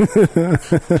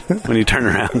when you turn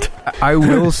around. I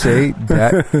will say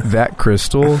that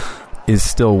crystal is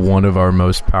still one of our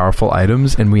most powerful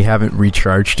items, and we haven't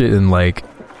recharged it in like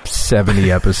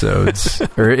 70 episodes.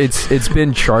 Or it's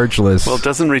been chargeless. Well,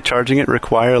 doesn't recharging it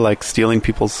require like stealing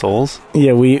people's souls?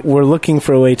 Yeah, we're looking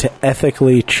for a way to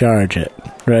ethically charge it,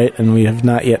 right? And we have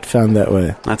not yet found that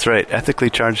way. That's right,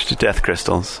 ethically charged death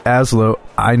crystals. Azlo,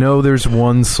 I know there's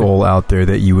one soul out there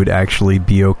that you would actually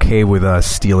be okay with us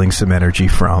stealing some energy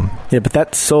from. Yeah, but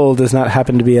that soul does not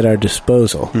happen to be at our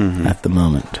disposal at the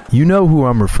moment. You know who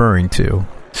I'm referring to.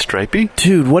 Stripey?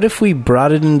 Dude, what if we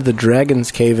brought it into the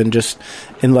dragon's cave and just,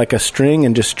 in like a string,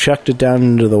 and just chucked it down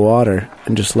into the water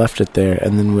and just left it there,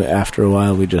 and then after a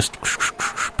while we just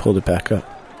pulled it back up?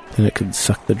 Then it could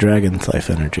suck the dragon's life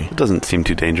energy. It doesn't seem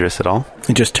too dangerous at all.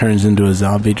 It just turns into a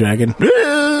zombie dragon.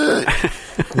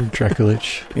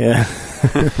 Draculich. Yeah.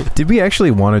 Did we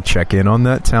actually want to check in on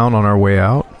that town on our way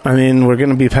out? I mean, we're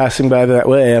going to be passing by that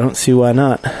way. I don't see why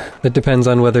not. It depends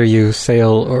on whether you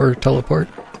sail or teleport.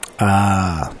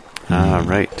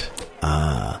 Right.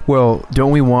 Well,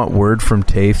 don't we want word from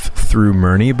Tafe through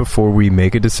Murney before we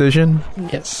make a decision?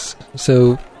 Yes.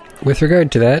 So, with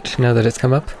regard to that, now that it's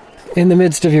come up, in the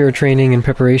midst of your training and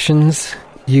preparations,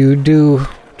 you do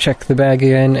check the bag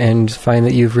again and find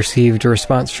that you've received a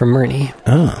response from Murney.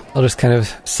 Oh. I'll just kind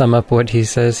of sum up what he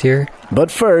says here.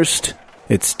 But first,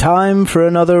 it's time for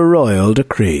another royal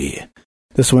decree.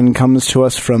 This one comes to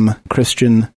us from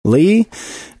Christian Lee,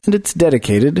 and it's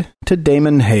dedicated to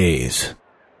Damon Hayes.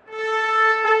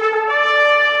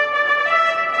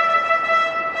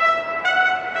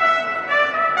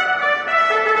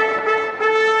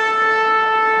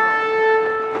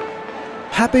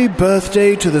 Happy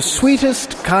birthday to the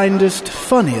sweetest, kindest,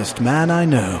 funniest man I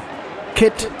know.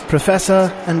 Kit,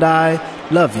 Professor, and I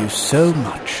love you so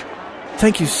much.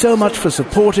 Thank you so much for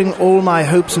supporting all my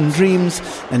hopes and dreams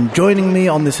and joining me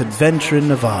on this adventure in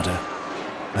Nevada.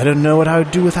 I don't know what I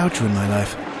would do without you in my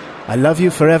life. I love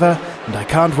you forever, and I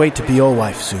can't wait to be your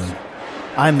wife soon.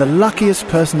 I'm the luckiest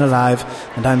person alive,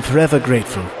 and I'm forever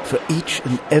grateful for each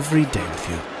and every day with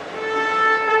you.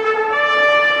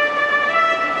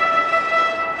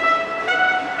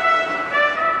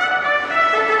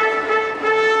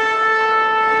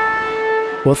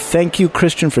 Well, thank you,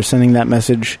 Christian, for sending that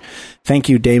message. Thank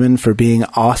you, Damon, for being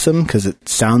awesome, because it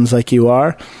sounds like you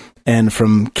are. And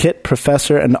from Kit,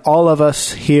 Professor, and all of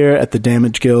us here at the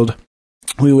Damage Guild,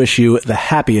 we wish you the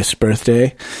happiest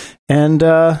birthday and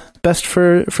best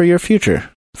for your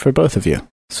future, for both of you.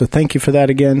 So thank you for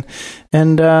that again,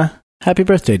 and happy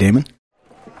birthday, Damon.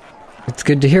 It's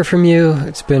good to hear from you.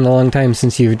 It's been a long time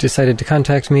since you decided to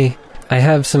contact me. I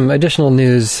have some additional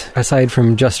news, aside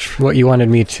from just what you wanted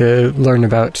me to learn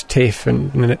about Tafe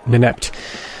and Nenept.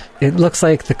 It looks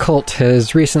like the cult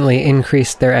has recently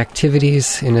increased their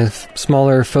activities in a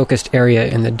smaller, focused area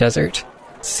in the desert.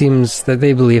 Seems that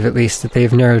they believe, at least, that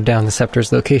they've narrowed down the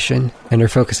scepter's location and are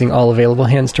focusing all available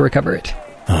hands to recover it.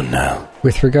 Oh, no.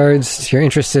 With regards to your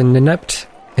interest in Nenept,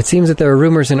 it seems that there are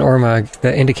rumors in Ormog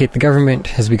that indicate the government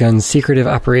has begun secretive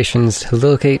operations to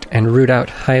locate and root out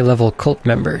high-level cult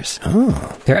members.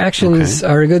 Oh. Their actions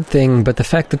are a good thing, but the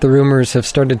fact that the rumors have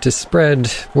started to spread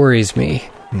worries me,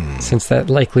 since that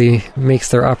likely makes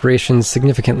their operations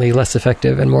significantly less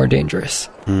effective and more dangerous.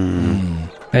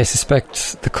 I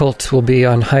suspect the cult will be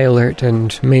on high alert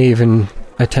and may even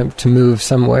attempt to move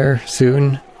somewhere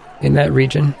soon in that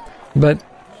region. But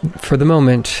for the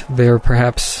moment, they are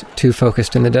perhaps too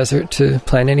focused in the desert to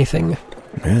plan anything.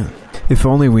 Yeah. If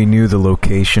only we knew the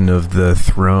location of the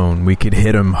throne, we could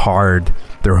hit them hard,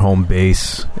 their home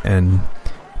base, and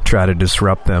try to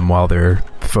disrupt them while they're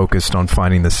focused on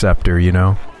finding the scepter, you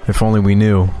know? If only we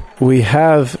knew. We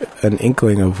have an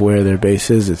inkling of where their base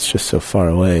is. It's just so far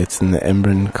away. It's in the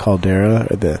Embrin Caldera,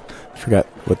 or I forgot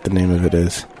what the name of it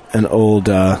is. An old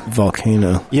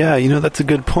volcano. Yeah, you know, that's a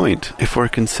good point. If we're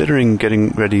considering getting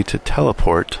ready to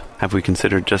teleport, have we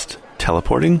considered just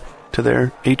teleporting to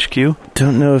their HQ?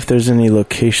 Don't know if there's any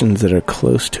locations that are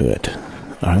close to it.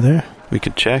 Are there? We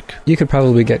could check. You could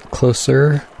probably get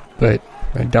closer, but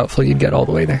I'm doubtful you'd get all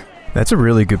the way there. That's a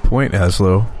really good point,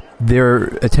 Azlo. Their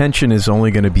attention is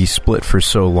only going to be split for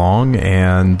so long,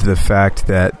 and the fact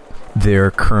that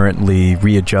they're currently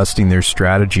readjusting their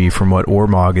strategy from what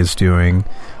Ormog is doing,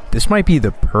 this might be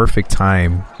the perfect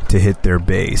time to hit their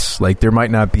base. Like, there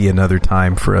might not be another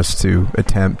time for us to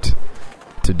attempt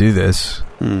to do this.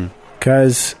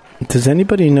 Guys, does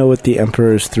anybody know what the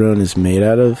Emperor's throne is made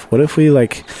out of? What if we,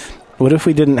 What if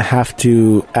we didn't have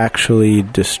to actually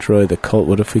destroy the cult?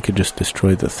 What if we could just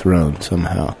destroy the throne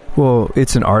somehow? Well,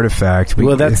 it's an artifact.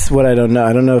 Well, that's what I don't know.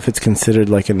 I don't know if it's considered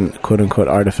like an quote-unquote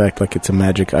artifact, like it's a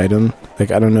magic item.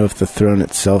 Like, I don't know if the throne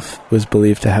itself was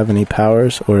believed to have any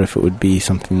powers, or if it would be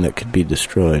something that could be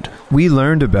destroyed. We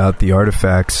learned about the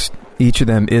artifacts. Each of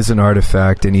them is an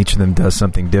artifact, and each of them does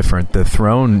something different. The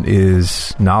throne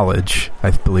is knowledge, I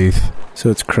believe.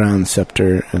 So it's crown,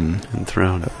 scepter, and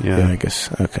throne. Yeah, I guess.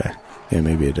 Okay. Yeah,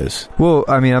 maybe it is. Well,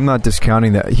 I mean, I'm not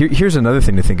discounting that. Here's another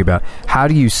thing to think about. How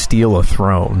do you steal a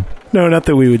throne? No, not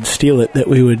that we would steal it, that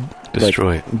we would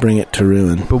destroy it. Bring it to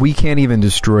ruin. But we can't even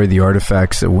destroy the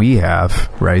artifacts that we have,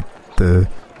 right? The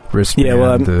wristband. Yeah,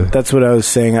 well, that's what I was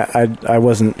saying. I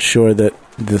wasn't sure that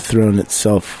the throne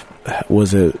itself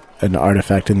was an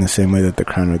artifact in the same way that the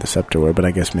crown or the scepter were, but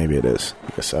I guess maybe it is.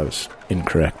 I guess I was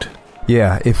incorrect.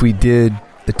 Yeah, if we did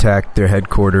attack their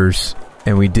headquarters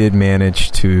and we did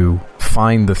manage to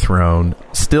find the throne,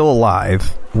 still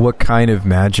alive, what kind of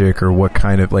magic or what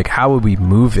kind of, like, how would we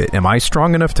move it? Am I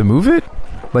strong enough to move it?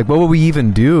 Like, what would we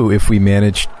even do if we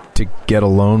managed to get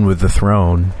alone with the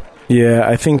throne? Yeah,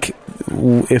 I think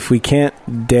if we can't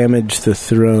damage the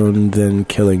throne, then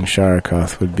killing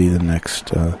Sharakoth would be the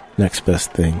next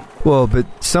best thing. Well, but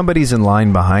somebody's in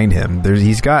line behind him.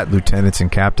 He's got lieutenants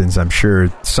and captains, I'm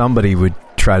sure. Somebody would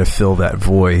try to fill that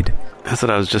void. That's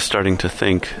what I was just starting to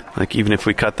think. Like, even if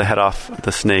we cut the head off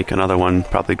the snake, another one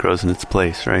probably grows in its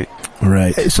place, right?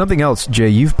 Right. Something else, Jay,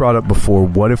 you've brought up before.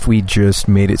 What if we just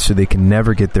made it so they can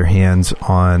never get their hands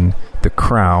on the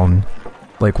crown?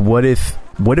 Like, what if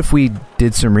we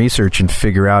did some research and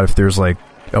figure out if there's, like,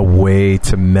 a way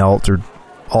to melt or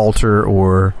alter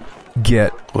or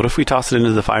get... What if we toss it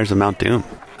into the fires of Mount Doom?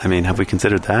 I mean, have we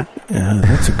considered that? Yeah,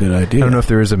 that's a good idea. I don't know if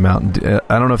there is a mountain...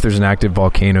 I don't know if there's an active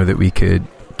volcano that we could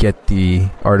get the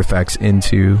artifacts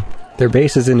into. Their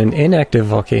base is in an inactive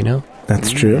volcano.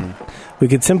 That's true. We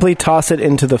could simply toss it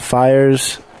into the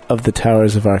fires of the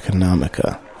Towers of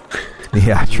Arcanomica.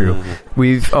 Yeah, true.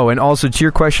 And also to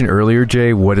your question earlier,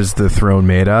 Jay, what is the throne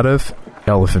made out of?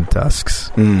 Elephant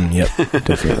tusks. Yep,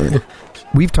 definitely.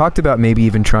 We've talked about maybe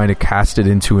even trying to cast it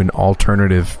into an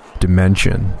alternative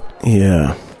dimension.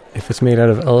 Yeah. If it's made out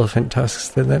of elephant tusks,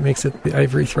 then that makes it the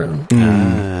ivory throne.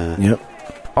 Yep.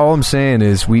 All I'm saying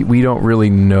is we don't really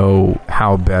know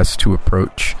how best to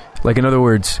approach. Like, in other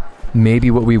words, maybe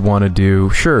what we want to do,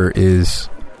 sure, is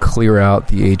clear out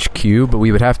the HQ, but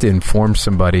we would have to inform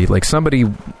somebody. Like, somebody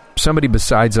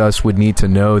besides us would need to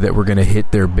know that we're going to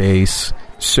hit their base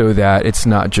so that it's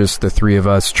not just the three of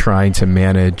us trying to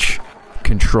manage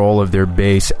control of their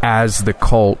base as the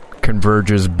cult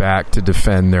converges back to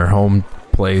defend their home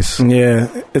place. Yeah,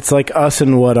 it's like us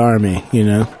and what army, you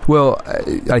know? Well,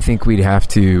 I think we'd have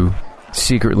to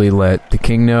secretly let the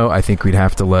king know. I think we'd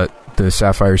have to let the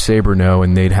Sapphire Saber know,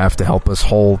 and they'd have to help us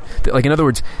hold... Like, in other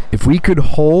words, if we could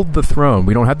hold the throne,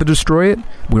 we don't have to destroy it,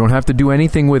 we don't have to do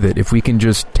anything with it. If we can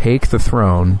just take the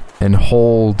throne and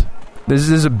hold... This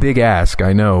is a big ask,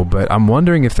 I know, but I'm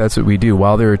wondering if that's what we do.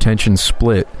 While their attention's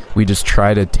split, we just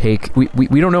try to take... We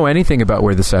don't know anything about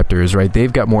where the scepter is, right?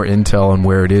 They've got more intel on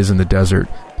where it is in the desert,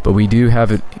 but we do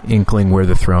have an inkling where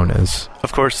the throne is.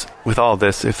 Of course, with all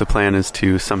this, if the plan is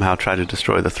to somehow try to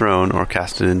destroy the throne or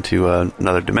cast it into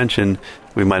another dimension,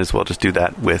 we might as well just do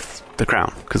that with the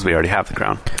crown, because we already have the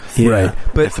crown. Yeah. Right.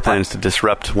 But if the plan is to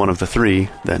disrupt one of the three,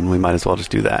 then we might as well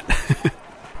just do that.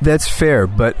 That's fair,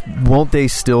 but won't they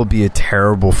still be a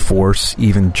terrible force,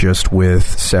 even just with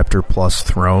scepter plus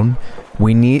throne?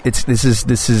 We need this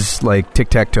is like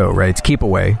tic-tac-toe, right? It's keep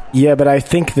away. Yeah, but I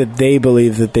think that they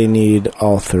believe that they need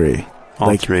all three.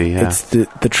 All three, yeah. It's the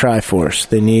Triforce.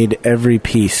 They need every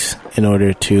piece in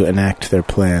order to enact their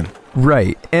plan.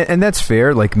 Right, and that's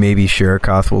fair. Like, maybe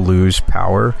Sharakoth will lose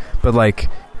power, but like,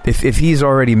 if he's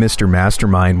already Mr.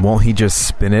 Mastermind, won't he just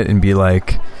spin it and be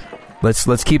like,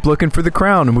 let's keep looking for the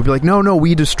crown? And we'll be like, no,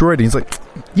 we destroyed it. He's like,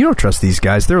 you don't trust these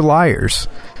guys, they're liars.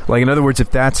 Like, in other words,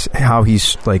 if that's how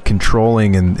he's like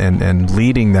controlling and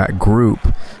leading that group,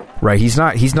 right, he's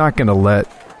not going to let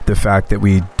the fact that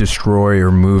we destroy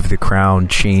or move the crown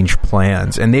change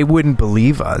plans, and they wouldn't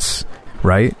believe us,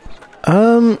 right?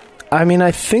 I mean,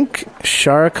 I think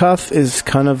Sharakoth is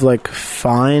kind of like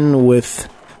fine with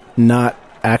not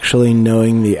actually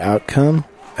knowing the outcome.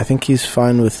 I think he's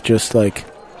fine with just like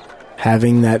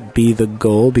having that be the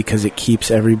goal because it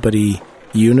keeps everybody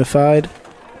unified.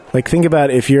 Like, think about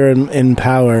if you're in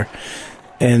power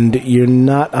and you're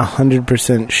not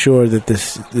 100% sure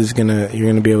that you're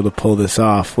gonna be able to pull this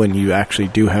off when you actually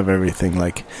do have everything.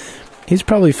 Like, he's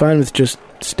probably fine with just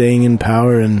staying in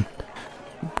power and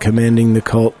commanding the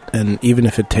cult, and even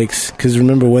if it takes... Because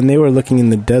remember, when they were looking in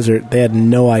the desert, they had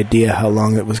no idea how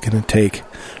long it was going to take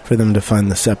for them to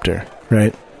find the scepter,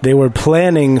 right? They were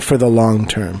planning for the long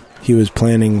term. He was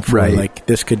planning for, like,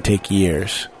 this could take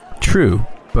years. True,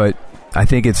 but I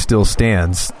think it still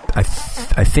stands. I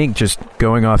think just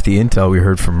going off the intel we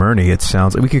heard from Murney, it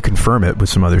sounds like we could confirm it with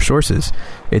some other sources.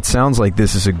 It sounds like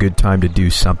this is a good time to do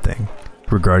something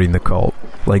regarding the cult.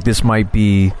 Like, this might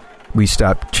be we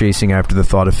stop chasing after the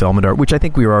thought of Felmandar, which I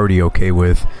think we were already okay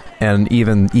with, and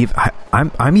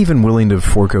I'm even willing to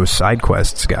forego side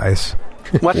quests, guys.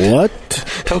 What?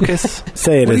 Tokas?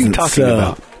 Say it what isn't are you talking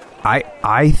about?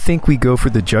 I think we go for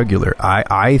the jugular.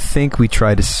 I think we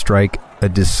try to strike a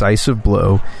decisive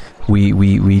blow.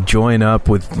 We join up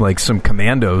with like some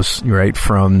commandos, right,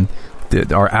 from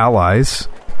our allies.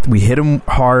 We hit them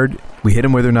hard. We hit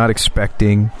them where they're not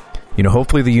expecting. You know,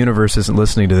 hopefully the universe isn't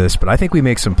listening to this, but I think we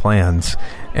make some plans,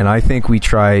 and I think we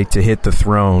try to hit the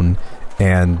throne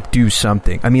and do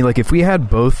something. I mean, like, if we had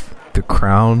both the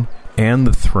crown and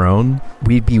the throne,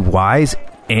 we'd be wise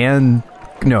and...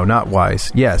 No, not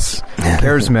wise. Yes.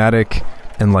 Charismatic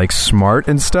and, like, smart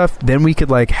and stuff. Then we could,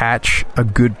 like, hatch a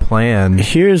good plan.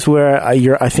 Here's where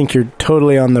I think you're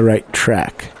totally on the right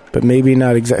track, but maybe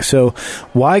not exactly. So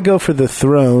why go for the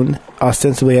throne,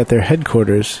 ostensibly at their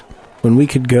headquarters, when we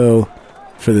could go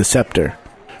for the scepter?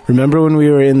 Remember when we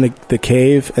were in the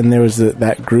cave and there was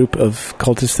that group of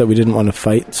cultists that we didn't want to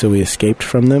fight, so we escaped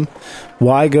from them?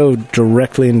 Why go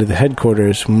directly into the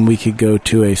headquarters when we could go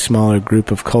to a smaller group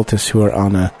of cultists who are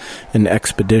on an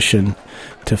expedition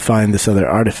to find this other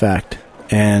artifact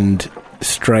and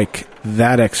strike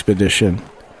that expedition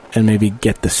and maybe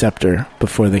get the scepter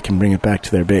before they can bring it back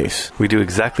to their base? We do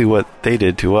exactly what they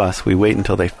did to us. We wait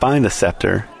until they find the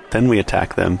scepter, then we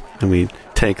attack them, and we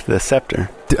take the scepter.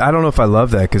 I don't know if I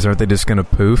love that, because aren't they just going to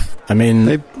poof? I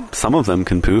mean... some of them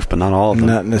can poof, but not all of them.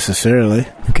 Not necessarily.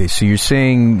 Okay, so you're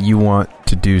saying you want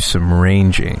to do some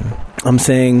ranging. I'm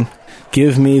saying,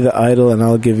 give me the idol and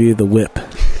I'll give you the whip.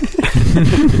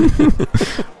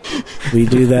 We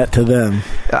do that to them.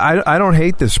 I don't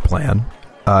hate this plan.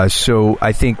 So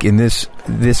I think in this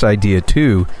idea,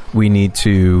 too, we need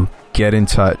to get in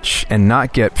touch and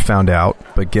not get found out,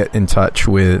 but get in touch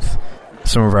with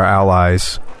some of our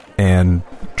allies and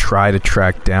try to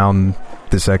track down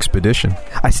this expedition.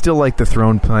 I still like the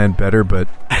throne plan better, but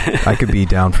I could be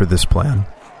down for this plan.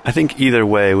 I think either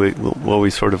way, what we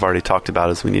sort of already talked about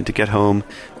is we need to get home,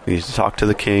 we need to talk to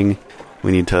the king,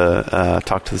 we need to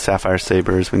talk to the Sapphire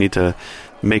Sabers, we need to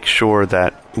make sure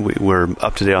that we're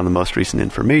up to date on the most recent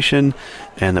information,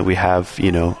 and that we have,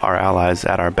 you know, our allies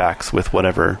at our backs with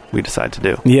whatever we decide to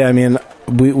do. Yeah, I mean,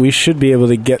 we should be able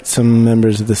to get some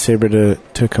members of the Saber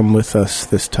to come with us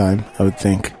this time, I would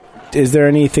think. Is there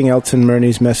anything else in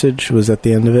Murney's message? Was that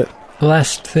the end of it? The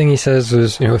last thing he says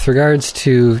was, you know, with regards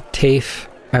to Tafe,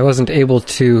 I wasn't able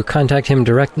to contact him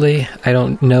directly. I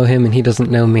don't know him and he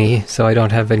doesn't know me, so I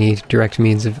don't have any direct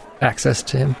means of access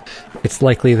to him. It's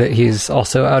likely that he's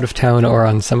also out of town or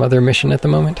on some other mission at the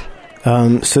moment.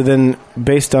 So then,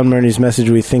 based on Murney's message,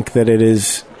 we think that it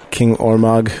is King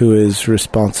Ormog who is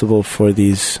responsible for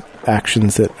these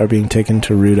actions that are being taken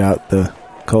to root out the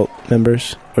cult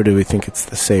members? Or do we think it's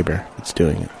the Saber that's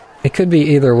doing it? It could be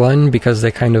either one, because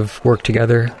they kind of work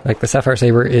together. Like, the Sapphire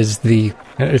Saber is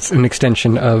it's an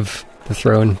extension of the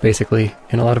throne, basically,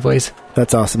 in a lot of ways.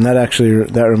 That's awesome.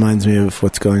 That reminds me of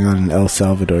what's going on in El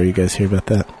Salvador. You guys hear about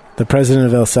that? The president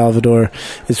of El Salvador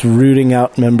is rooting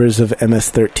out members of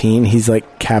MS-13.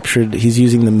 He's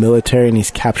using the military, and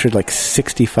he's captured like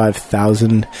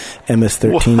 65,000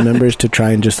 MS-13 members to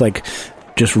try and just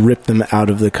rip them out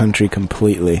of the country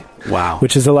completely. Wow.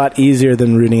 Which is a lot easier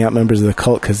than rooting out members of the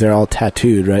cult, because they're all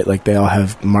tattooed, right? Like, they all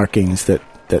have markings that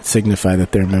signify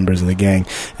that they're members of the gang.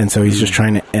 And so he's just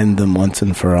trying to end them once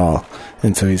and for all.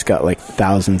 And so he's got like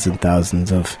thousands and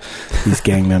thousands of these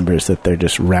gang members that they're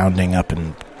just rounding up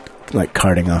and like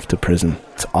carting off to prison.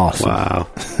 It's awesome. Wow.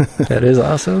 That is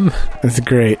awesome. That's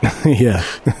great. Yeah.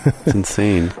 It's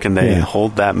insane. Can they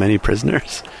hold that many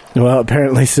prisoners? Well,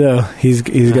 apparently so. He's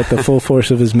got the full force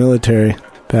of his military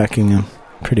backing him.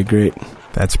 Pretty great.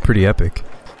 That's pretty epic.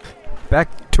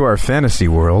 Back to our fantasy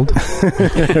world.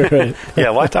 Right.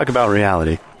 Yeah, why talk about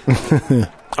reality?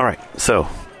 All right, so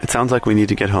it sounds like we need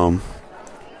to get home.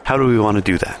 How do we want to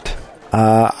do that?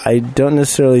 I don't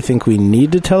necessarily think we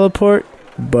need to teleport,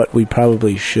 but we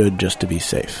probably should, just to be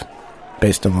safe,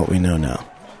 based on what we know now.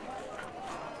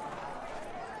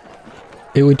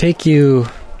 It would take you,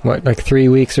 like 3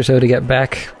 weeks or so to get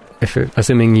back,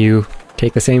 assuming you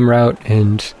take the same route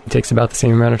and it takes about the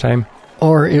same amount of time.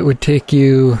 Or it would take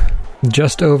you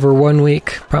just over 1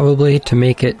 week, probably, to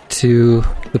make it to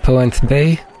the Poenth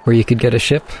Bay, where you could get a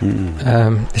ship.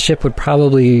 The ship would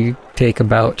probably take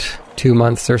about 2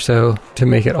 months or so to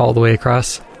make it all the way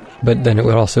across, but then it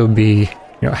would also be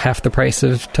half the price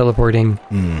of teleporting.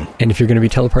 And if you're going to be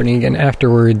teleporting again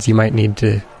afterwards, you might need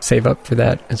to save up for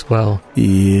that as well.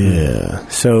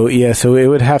 So it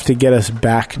would have to get us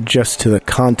back just to the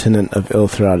continent of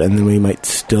Ilthrod, and then we might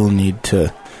still need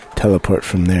to teleport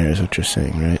from there, is what you're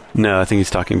saying, right? No, I think he's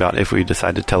talking about if we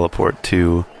decide to teleport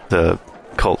to the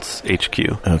cult's HQ.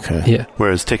 Okay. Yeah.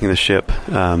 Whereas taking the ship,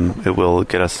 it will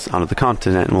get us onto the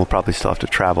continent, and we'll probably still have to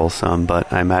travel some,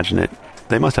 but I imagine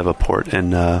they must have a port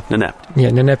in Nenept. Yeah,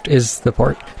 Nenept is the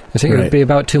port. I think it would be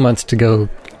about 2 months to go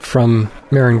from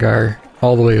Marengar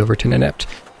all the way over to Nenept.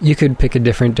 You could pick a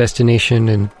different destination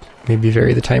and maybe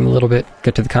vary the time a little bit,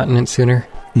 get to the continent sooner,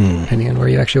 depending on where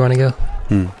you actually want to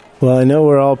go. Well, I know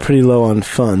we're all pretty low on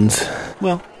funds.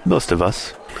 Well, most of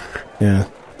us. Yeah.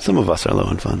 Some of us are low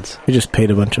on funds. We just paid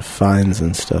a bunch of fines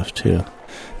and stuff, too.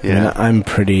 Yeah. I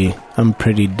mean, I'm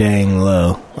pretty dang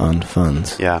low on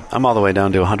funds. Yeah, I'm all the way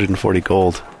down to 140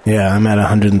 gold. Yeah, I'm at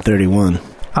 131.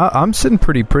 I'm sitting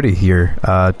pretty here.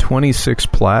 26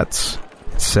 plats,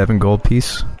 7 gold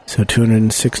piece. So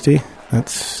 260?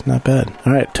 That's not bad.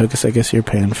 All right, Tokas, I guess you're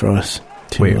paying for us.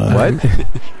 Wait, what?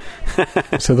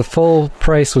 So the full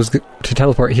price was to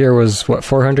teleport here was,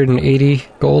 480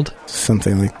 gold?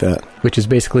 Something like that. Which is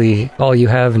basically all you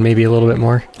have and maybe a little bit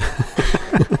more.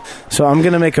 So I'm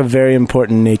going to make a very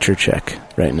important nature check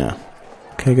right now.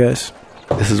 Okay, guys?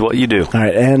 This is what you do. All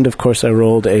right, and of course I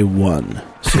rolled a 1.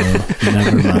 So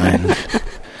never mind.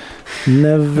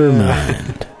 Never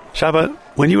mind. Shabba,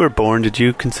 when you were born, did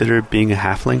you consider being a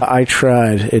halfling? I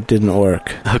tried. It didn't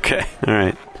work. Okay, all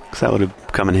right. Because that would have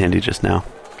come in handy just now.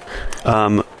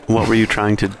 What were you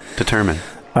trying to determine?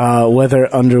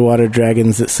 Whether underwater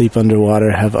dragons that sleep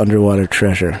underwater have underwater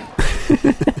treasure.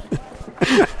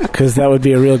 Because that would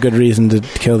be a real good reason to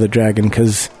kill the dragon,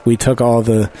 because we took all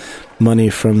the money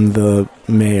from the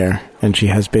mayor, and she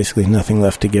has basically nothing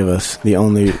left to give us. The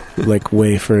only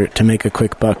way to make a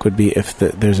quick buck would be if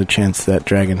there's a chance that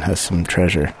dragon has some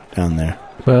treasure down there.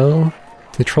 Well,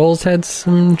 the trolls had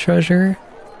some treasure,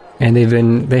 and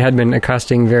they had been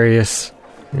accosting various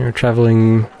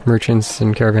traveling merchants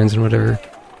and caravans and whatever.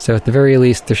 So at the very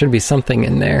least, there should be something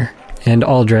in there. And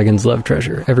all dragons love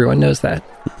treasure. Everyone knows that.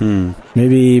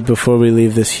 Maybe before we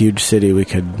leave this huge city, we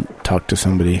could talk to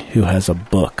somebody who has a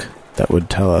book that would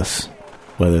tell us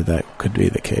whether that could be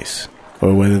the case,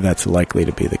 or whether that's likely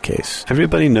to be the case.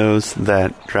 Everybody knows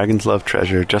that dragons love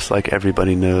treasure, just like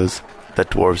everybody knows that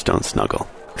dwarves don't snuggle.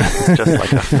 It's just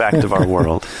like a fact of our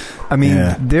world. I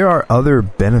mean, there are other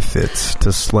benefits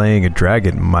to slaying a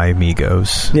dragon, my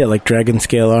amigos. Yeah, like dragon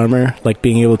scale armor, like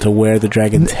being able to wear the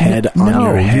dragon's head on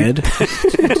your head.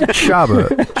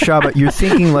 Shabba, you're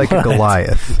thinking like a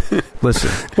Goliath.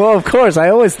 Listen. Well, of course, I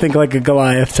always think like a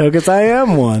Goliath, Tokas. I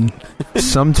am one.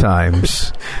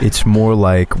 Sometimes it's more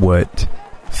like what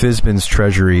Fizban's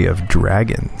Treasury of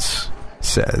Dragons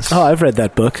says. Oh, I've read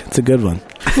that book. It's a good one.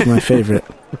 It's my favorite.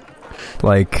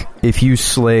 Like, if you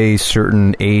slay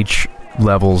certain age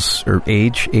levels or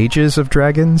ages of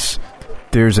dragons,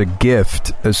 there's a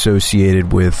gift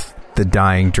associated with the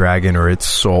dying dragon or its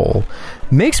soul.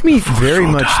 Makes me very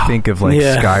much think of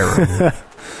Skyrim.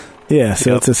 Yeah,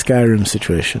 so it's a Skyrim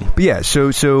situation. But yeah,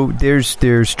 so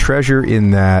there's treasure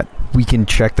in that. We can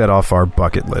check that off our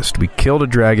bucket list. We killed a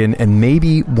dragon, and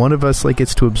maybe one of us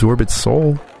gets to absorb its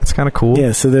soul. It's kind of cool.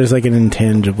 Yeah, so there's an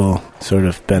intangible sort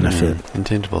of benefit.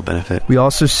 Intangible benefit. We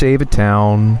also save a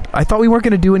town. I thought we weren't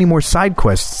going to do any more side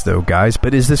quests, though, guys.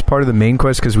 But is this part of the main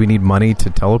quest because we need money to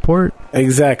teleport?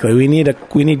 Exactly. We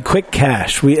need quick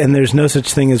cash. And there's no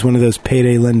such thing as one of those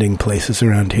payday lending places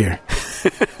around here.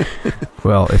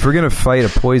 Well, if we're going to fight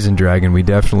a poison dragon, we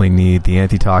definitely need the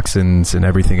antitoxins and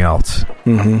everything else.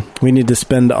 Mm-hmm. We need to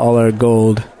spend all our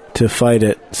gold to fight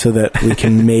it so that we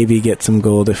can maybe get some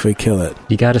gold if we kill it.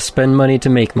 You got to spend money to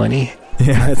make money.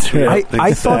 Yeah, that's right.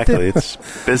 I thought that it's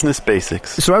business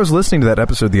basics. So I was listening to that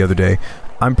episode the other day.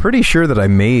 I'm pretty sure that I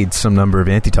made some number of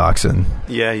antitoxin.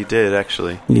 Yeah, you did,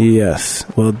 actually. Yes.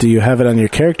 Well, do you have it on your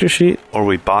character sheet? Or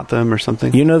we bought them or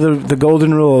something? You know the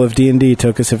golden rule of D&D,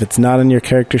 Tokas. If it's not on your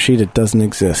character sheet, it doesn't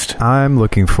exist. I'm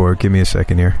looking for it. Give me a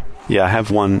second here. Yeah, I have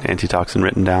one antitoxin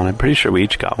written down. I'm pretty sure we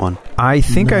each got one. I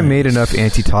think I made enough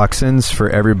antitoxins for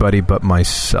everybody but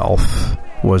myself,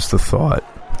 was the thought.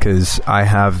 Because I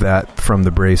have that from the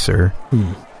bracer.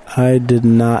 I did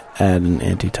not add an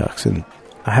antitoxin.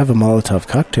 I have a Molotov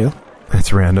cocktail.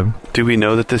 That's random. Do we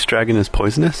know that this dragon is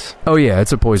poisonous? Oh, yeah,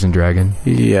 it's a poison dragon.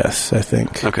 Yes, I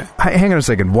think. Okay. Hang on a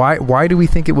second. Why do we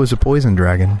think it was a poison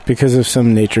dragon? Because of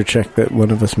some nature check that one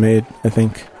of us made, I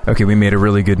think. Okay, we made a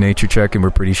really good nature check, and we're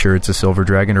pretty sure it's a silver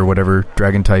dragon or whatever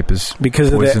dragon type is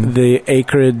because poison. of the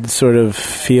acrid sort of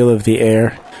feel of the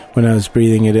air when I was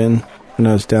breathing it in when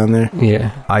I was down there.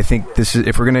 Yeah. I think this is,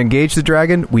 if we're going to engage the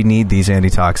dragon, we need these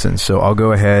antitoxins. So I'll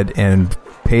go ahead and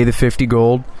pay the 50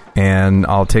 gold, and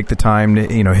I'll take the time to,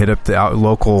 hit up the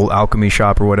local alchemy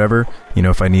shop or whatever,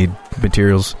 if I need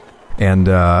materials. And,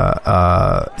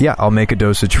 I'll make a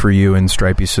dosage for you and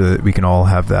Stripey so that we can all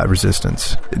have that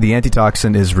resistance. The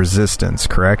antitoxin is resistance,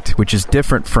 correct? Which is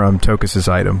different from Tokas'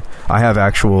 item. I have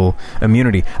actual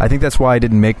immunity. I think that's why I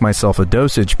didn't make myself a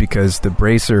dosage, because the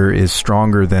bracer is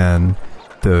stronger than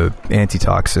the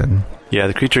antitoxin. Yeah,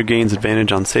 the creature gains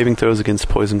advantage on saving throws against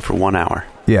poison for 1 hour.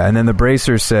 Yeah, and then the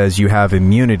bracer says you have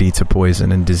immunity to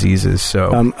poison and diseases.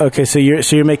 So okay, so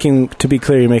you're making, to be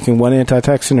clear, you're making 1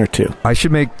 antitoxin or 2? I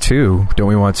should make 2. Don't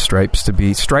we want Stripes to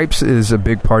be? Stripes is a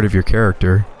big part of your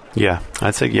character. Yeah,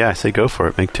 I say go for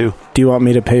it. Make 2. Do you want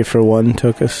me to pay for 1,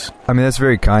 Tokas? I mean, that's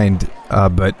very kind,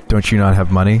 but don't you not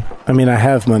have money? I mean, I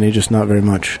have money, just not very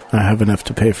much. I have enough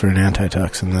to pay for an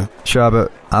antitoxin, though.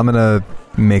 Shabba, I'm going to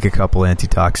make a couple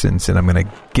antitoxins, and I'm going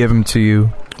to give them to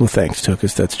you. Well, thanks,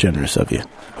 Tokas. That's generous of you.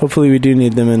 Hopefully we do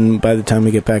need them, and by the time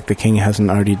we get back, the king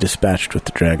hasn't already dispatched with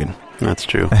the dragon. That's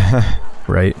true.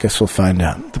 Right. Guess we'll find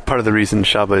out. Part of the reason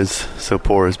Shabba is so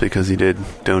poor is because he did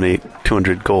donate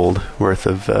 200 gold worth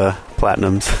of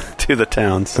platinums to the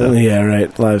town. So. Yeah,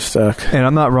 right. Livestock. And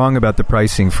I'm not wrong about the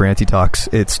pricing for antitox.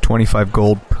 It's 25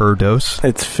 gold per dose.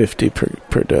 It's 50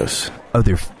 per dose. Oh,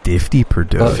 they're 50 per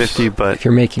dose. 50, but If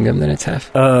you're making them, then it's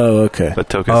half. Oh, okay. But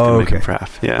Tokas can make them for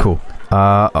half. Yeah. Cool.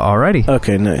 Alrighty.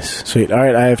 Okay, nice. Sweet. All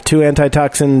right, I have 2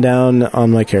 antitoxin down on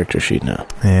my character sheet now.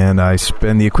 And I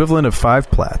spend the equivalent of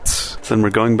 5 plats. So then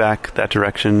we're going back that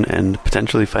direction and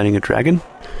potentially fighting a dragon?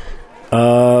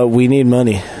 We need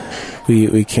money.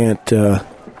 We can't,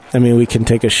 we can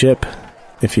take a ship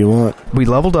if you want. We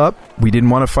leveled up. We didn't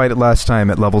want to fight it last time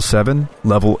at level 7.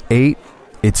 Level 8,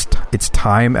 it's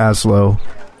time, Azlo.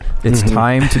 It's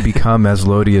time to become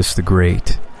Aslodius the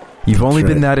Great. You've only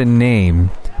been that in name,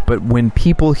 but when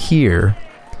people hear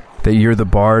that you're the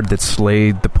bard that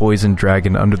slayed the poison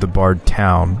dragon under the bard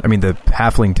town, the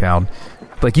halfling town,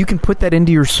 you can put that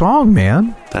into your song,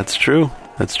 man. That's true.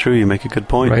 That's true. You make a good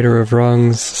point. Righter of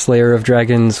wrongs, slayer of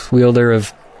dragons, wielder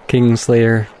of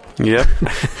Kingslayer. Yep.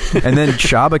 And then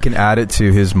Shabba can add it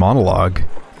to his monologue.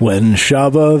 When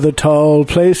Shabba the Tall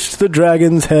placed the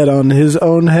dragon's head on his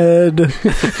own head.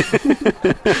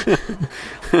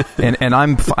 and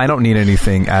I don't need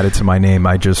anything added to my name.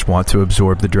 I just want to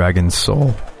absorb the dragon's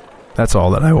soul. That's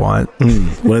all that I want.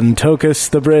 When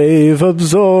Tokas the Brave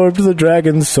absorbed the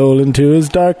dragon's soul into his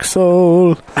dark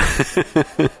soul.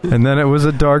 And then it was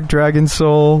a dark dragon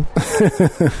soul.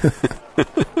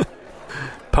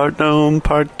 Part gnome,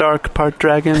 part dark, part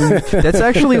dragon. That's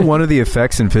actually one of the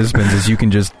effects in Fizbins is you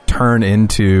can just turn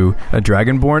into a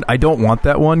dragonborn. I don't want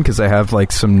that one because I have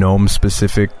some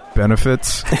gnome-specific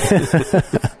benefits.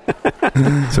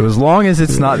 So as long as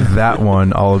it's not that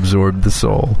one, I'll absorb the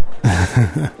soul.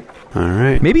 All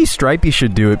right. Maybe Stripey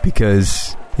should do it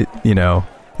because,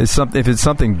 if it's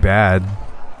something bad,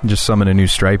 just summon a new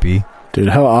Stripey. Dude,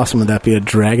 how awesome would that be? A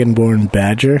dragonborn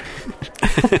badger?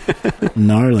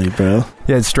 Gnarly, bro.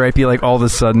 Yeah, Stripey, all of a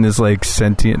sudden is,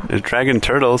 sentient. If dragon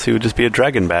turtles, he would just be a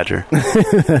dragon badger.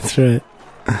 That's right.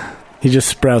 He just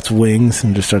sprouts wings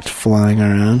and just starts flying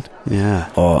around.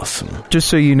 Yeah. Awesome. Just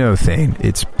so you know, Thane,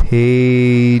 it's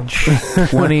page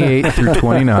 28 through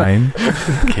 29.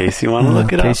 In case you want to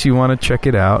look it up. In case you want to check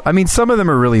it out. Some of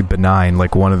them are really benign.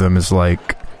 One of them is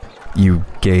you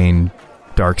gain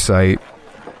dark sight.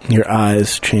 Your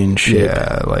eyes change shape.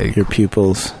 Yeah, your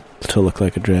pupils to look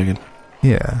like a dragon.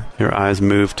 Yeah. Your eyes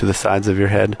move to the sides of your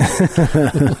head.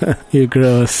 You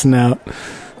grow a snout.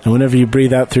 And whenever you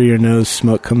breathe out through your nose,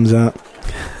 smoke comes out.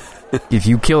 If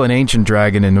you kill an ancient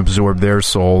dragon and absorb their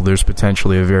soul, there's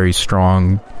potentially a very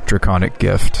strong draconic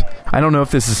gift. I don't know if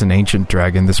this is an ancient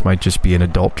dragon. This might just be an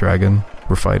adult dragon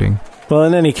we're fighting. Well,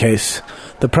 in any case,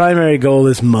 the primary goal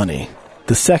is money.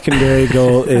 The secondary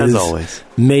goal is, as always,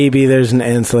 maybe there's an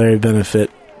ancillary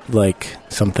benefit,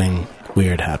 something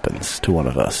weird happens to one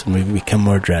of us and we become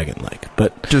more dragon-like.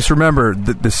 But just remember,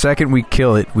 the second we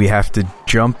kill it, we have to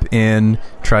jump in,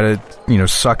 try to,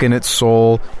 suck in its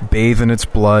soul, bathe in its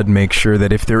blood, make sure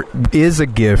that if there is a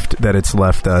gift that it's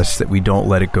left us, that we don't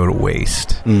let it go to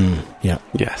waste. Yeah.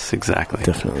 Yes, exactly.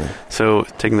 Definitely. So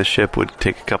taking the ship would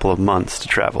take a couple of months to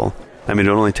travel. It would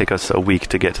only take us a week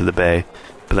to get to the bay.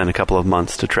 but then a couple of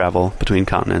months to travel between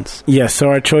continents. Yes, so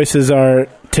our choices are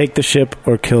take the ship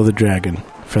or kill the dragon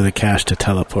for the cash to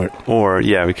teleport. Or,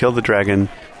 we kill the dragon,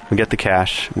 we get the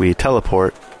cash, we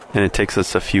teleport, and it takes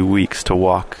us a few weeks to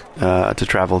walk, to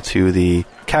travel to the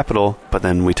capital, but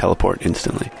then we teleport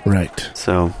instantly. Right.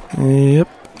 So... Yep.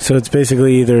 So it's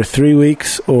basically either 3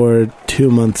 weeks or 2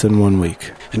 months and 1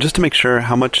 week. And just to make sure,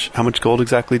 how much gold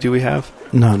exactly do we have?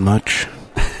 Not much.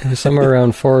 Somewhere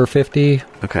around 450.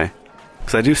 Okay.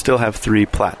 Because I do still have 3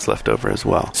 plats left over as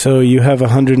well. So you have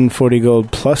 140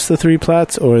 gold plus the 3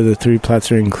 plats, or the 3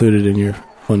 plats are included in your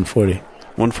 140?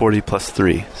 140 plus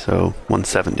 3, so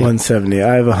 170. 170.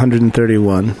 I have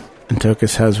 131, and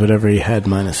Tokas has whatever he had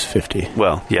minus 50.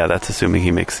 Well, yeah, that's assuming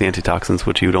he makes the antitoxins,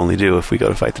 which he would only do if we go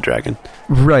to fight the dragon.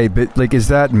 Right, but is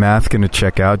that math going to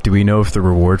check out? Do we know if the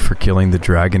reward for killing the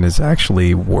dragon is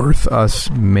actually worth us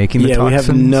making the toxins?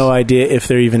 Yeah, we have no idea if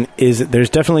there even is. There's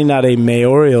definitely not a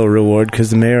mayoral reward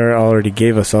because the mayor already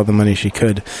gave us all the money she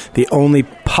could. The only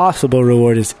possible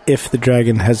reward is if the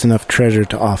dragon has enough treasure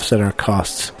to offset our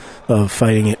costs of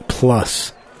fighting it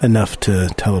plus enough to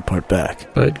teleport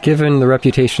back. But given the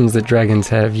reputations that dragons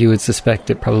have, you would suspect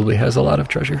it probably has a lot of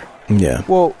treasure. Yeah.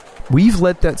 Well, we've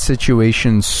let that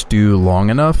situation stew long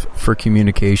enough for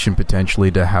communication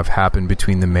potentially to have happened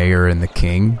between the mayor and the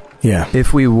king. Yeah.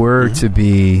 If we were to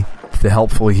be the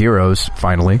helpful heroes,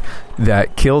 finally,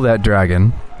 that kill that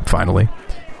dragon, finally,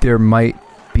 there might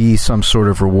be some sort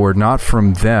of reward, not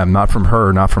from them, not from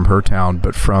her, not from her town,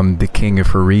 but from the king of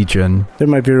her region. There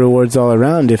might be rewards all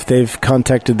around. If they've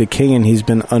contacted the king and he's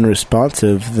been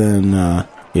unresponsive, then,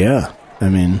 yeah. I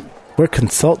mean, we're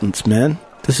consultants, man.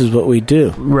 This is what we do.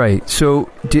 Right. So,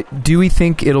 do we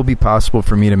think it'll be possible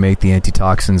for me to make the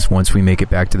antitoxins once we make it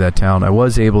back to that town? I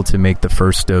was able to make the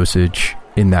first dosage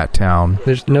in that town.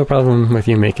 There's no problem with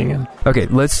you making them. Okay,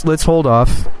 let's hold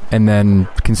off and then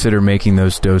consider making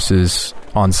those doses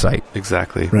on site.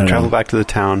 Exactly. Right We travel on. back to the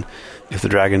town. If the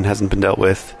dragon hasn't been dealt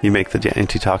with, you make the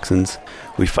antitoxins,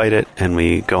 we fight it, and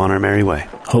we go on our merry way.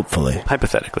 Hopefully.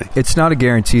 Hypothetically. It's not a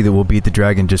guarantee that we'll beat the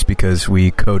dragon just because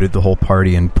we coated the whole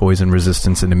party in poison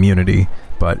resistance and immunity,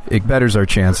 but it betters our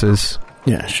chances.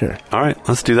 Yeah, sure. All right,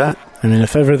 let's do that. I mean,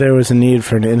 if ever there was a need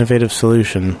for an innovative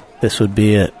solution, this would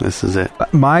be it. This is it.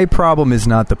 My problem is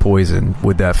not the poison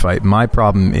with that fight. My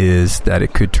problem is that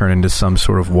it could turn into some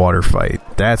sort of water fight.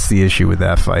 That's the issue with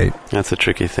that fight. That's a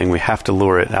tricky thing. We have to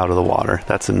lure it out of the water.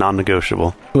 That's a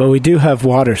non-negotiable. Well, we do have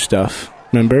water stuff,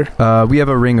 remember? We have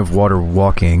a ring of water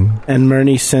walking. And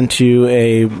Murney sent you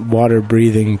a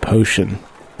water-breathing potion,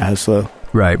 Azlo.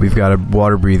 Right, we've got a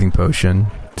water-breathing potion.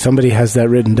 Somebody has that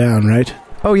written down, right?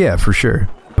 Oh, yeah, for sure.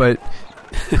 But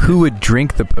who would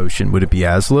drink the potion? Would it be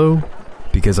Azlo?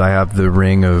 Because I have the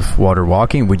ring of water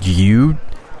walking. Would you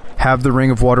have the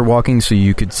ring of water walking so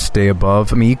you could stay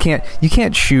above? I mean, you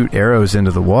can't shoot arrows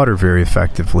into the water very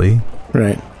effectively.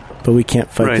 Right. But we can't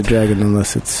fight the dragon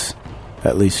unless it's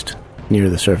at least near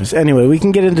the surface. Anyway, we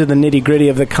can get into the nitty-gritty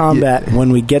of the combat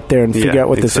when we get there and figure out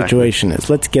what the situation is.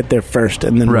 Let's get there first,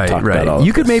 and then we'll talk about all of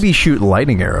You could this. maybe shoot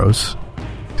lightning arrows,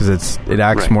 because it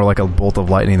acts more like a bolt of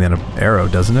lightning than an arrow,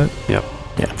 doesn't it? Yep.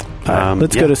 Yeah. All right,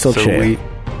 let's go to Solchea.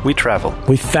 So we travel.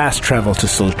 We fast travel to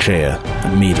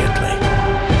Solchea immediately.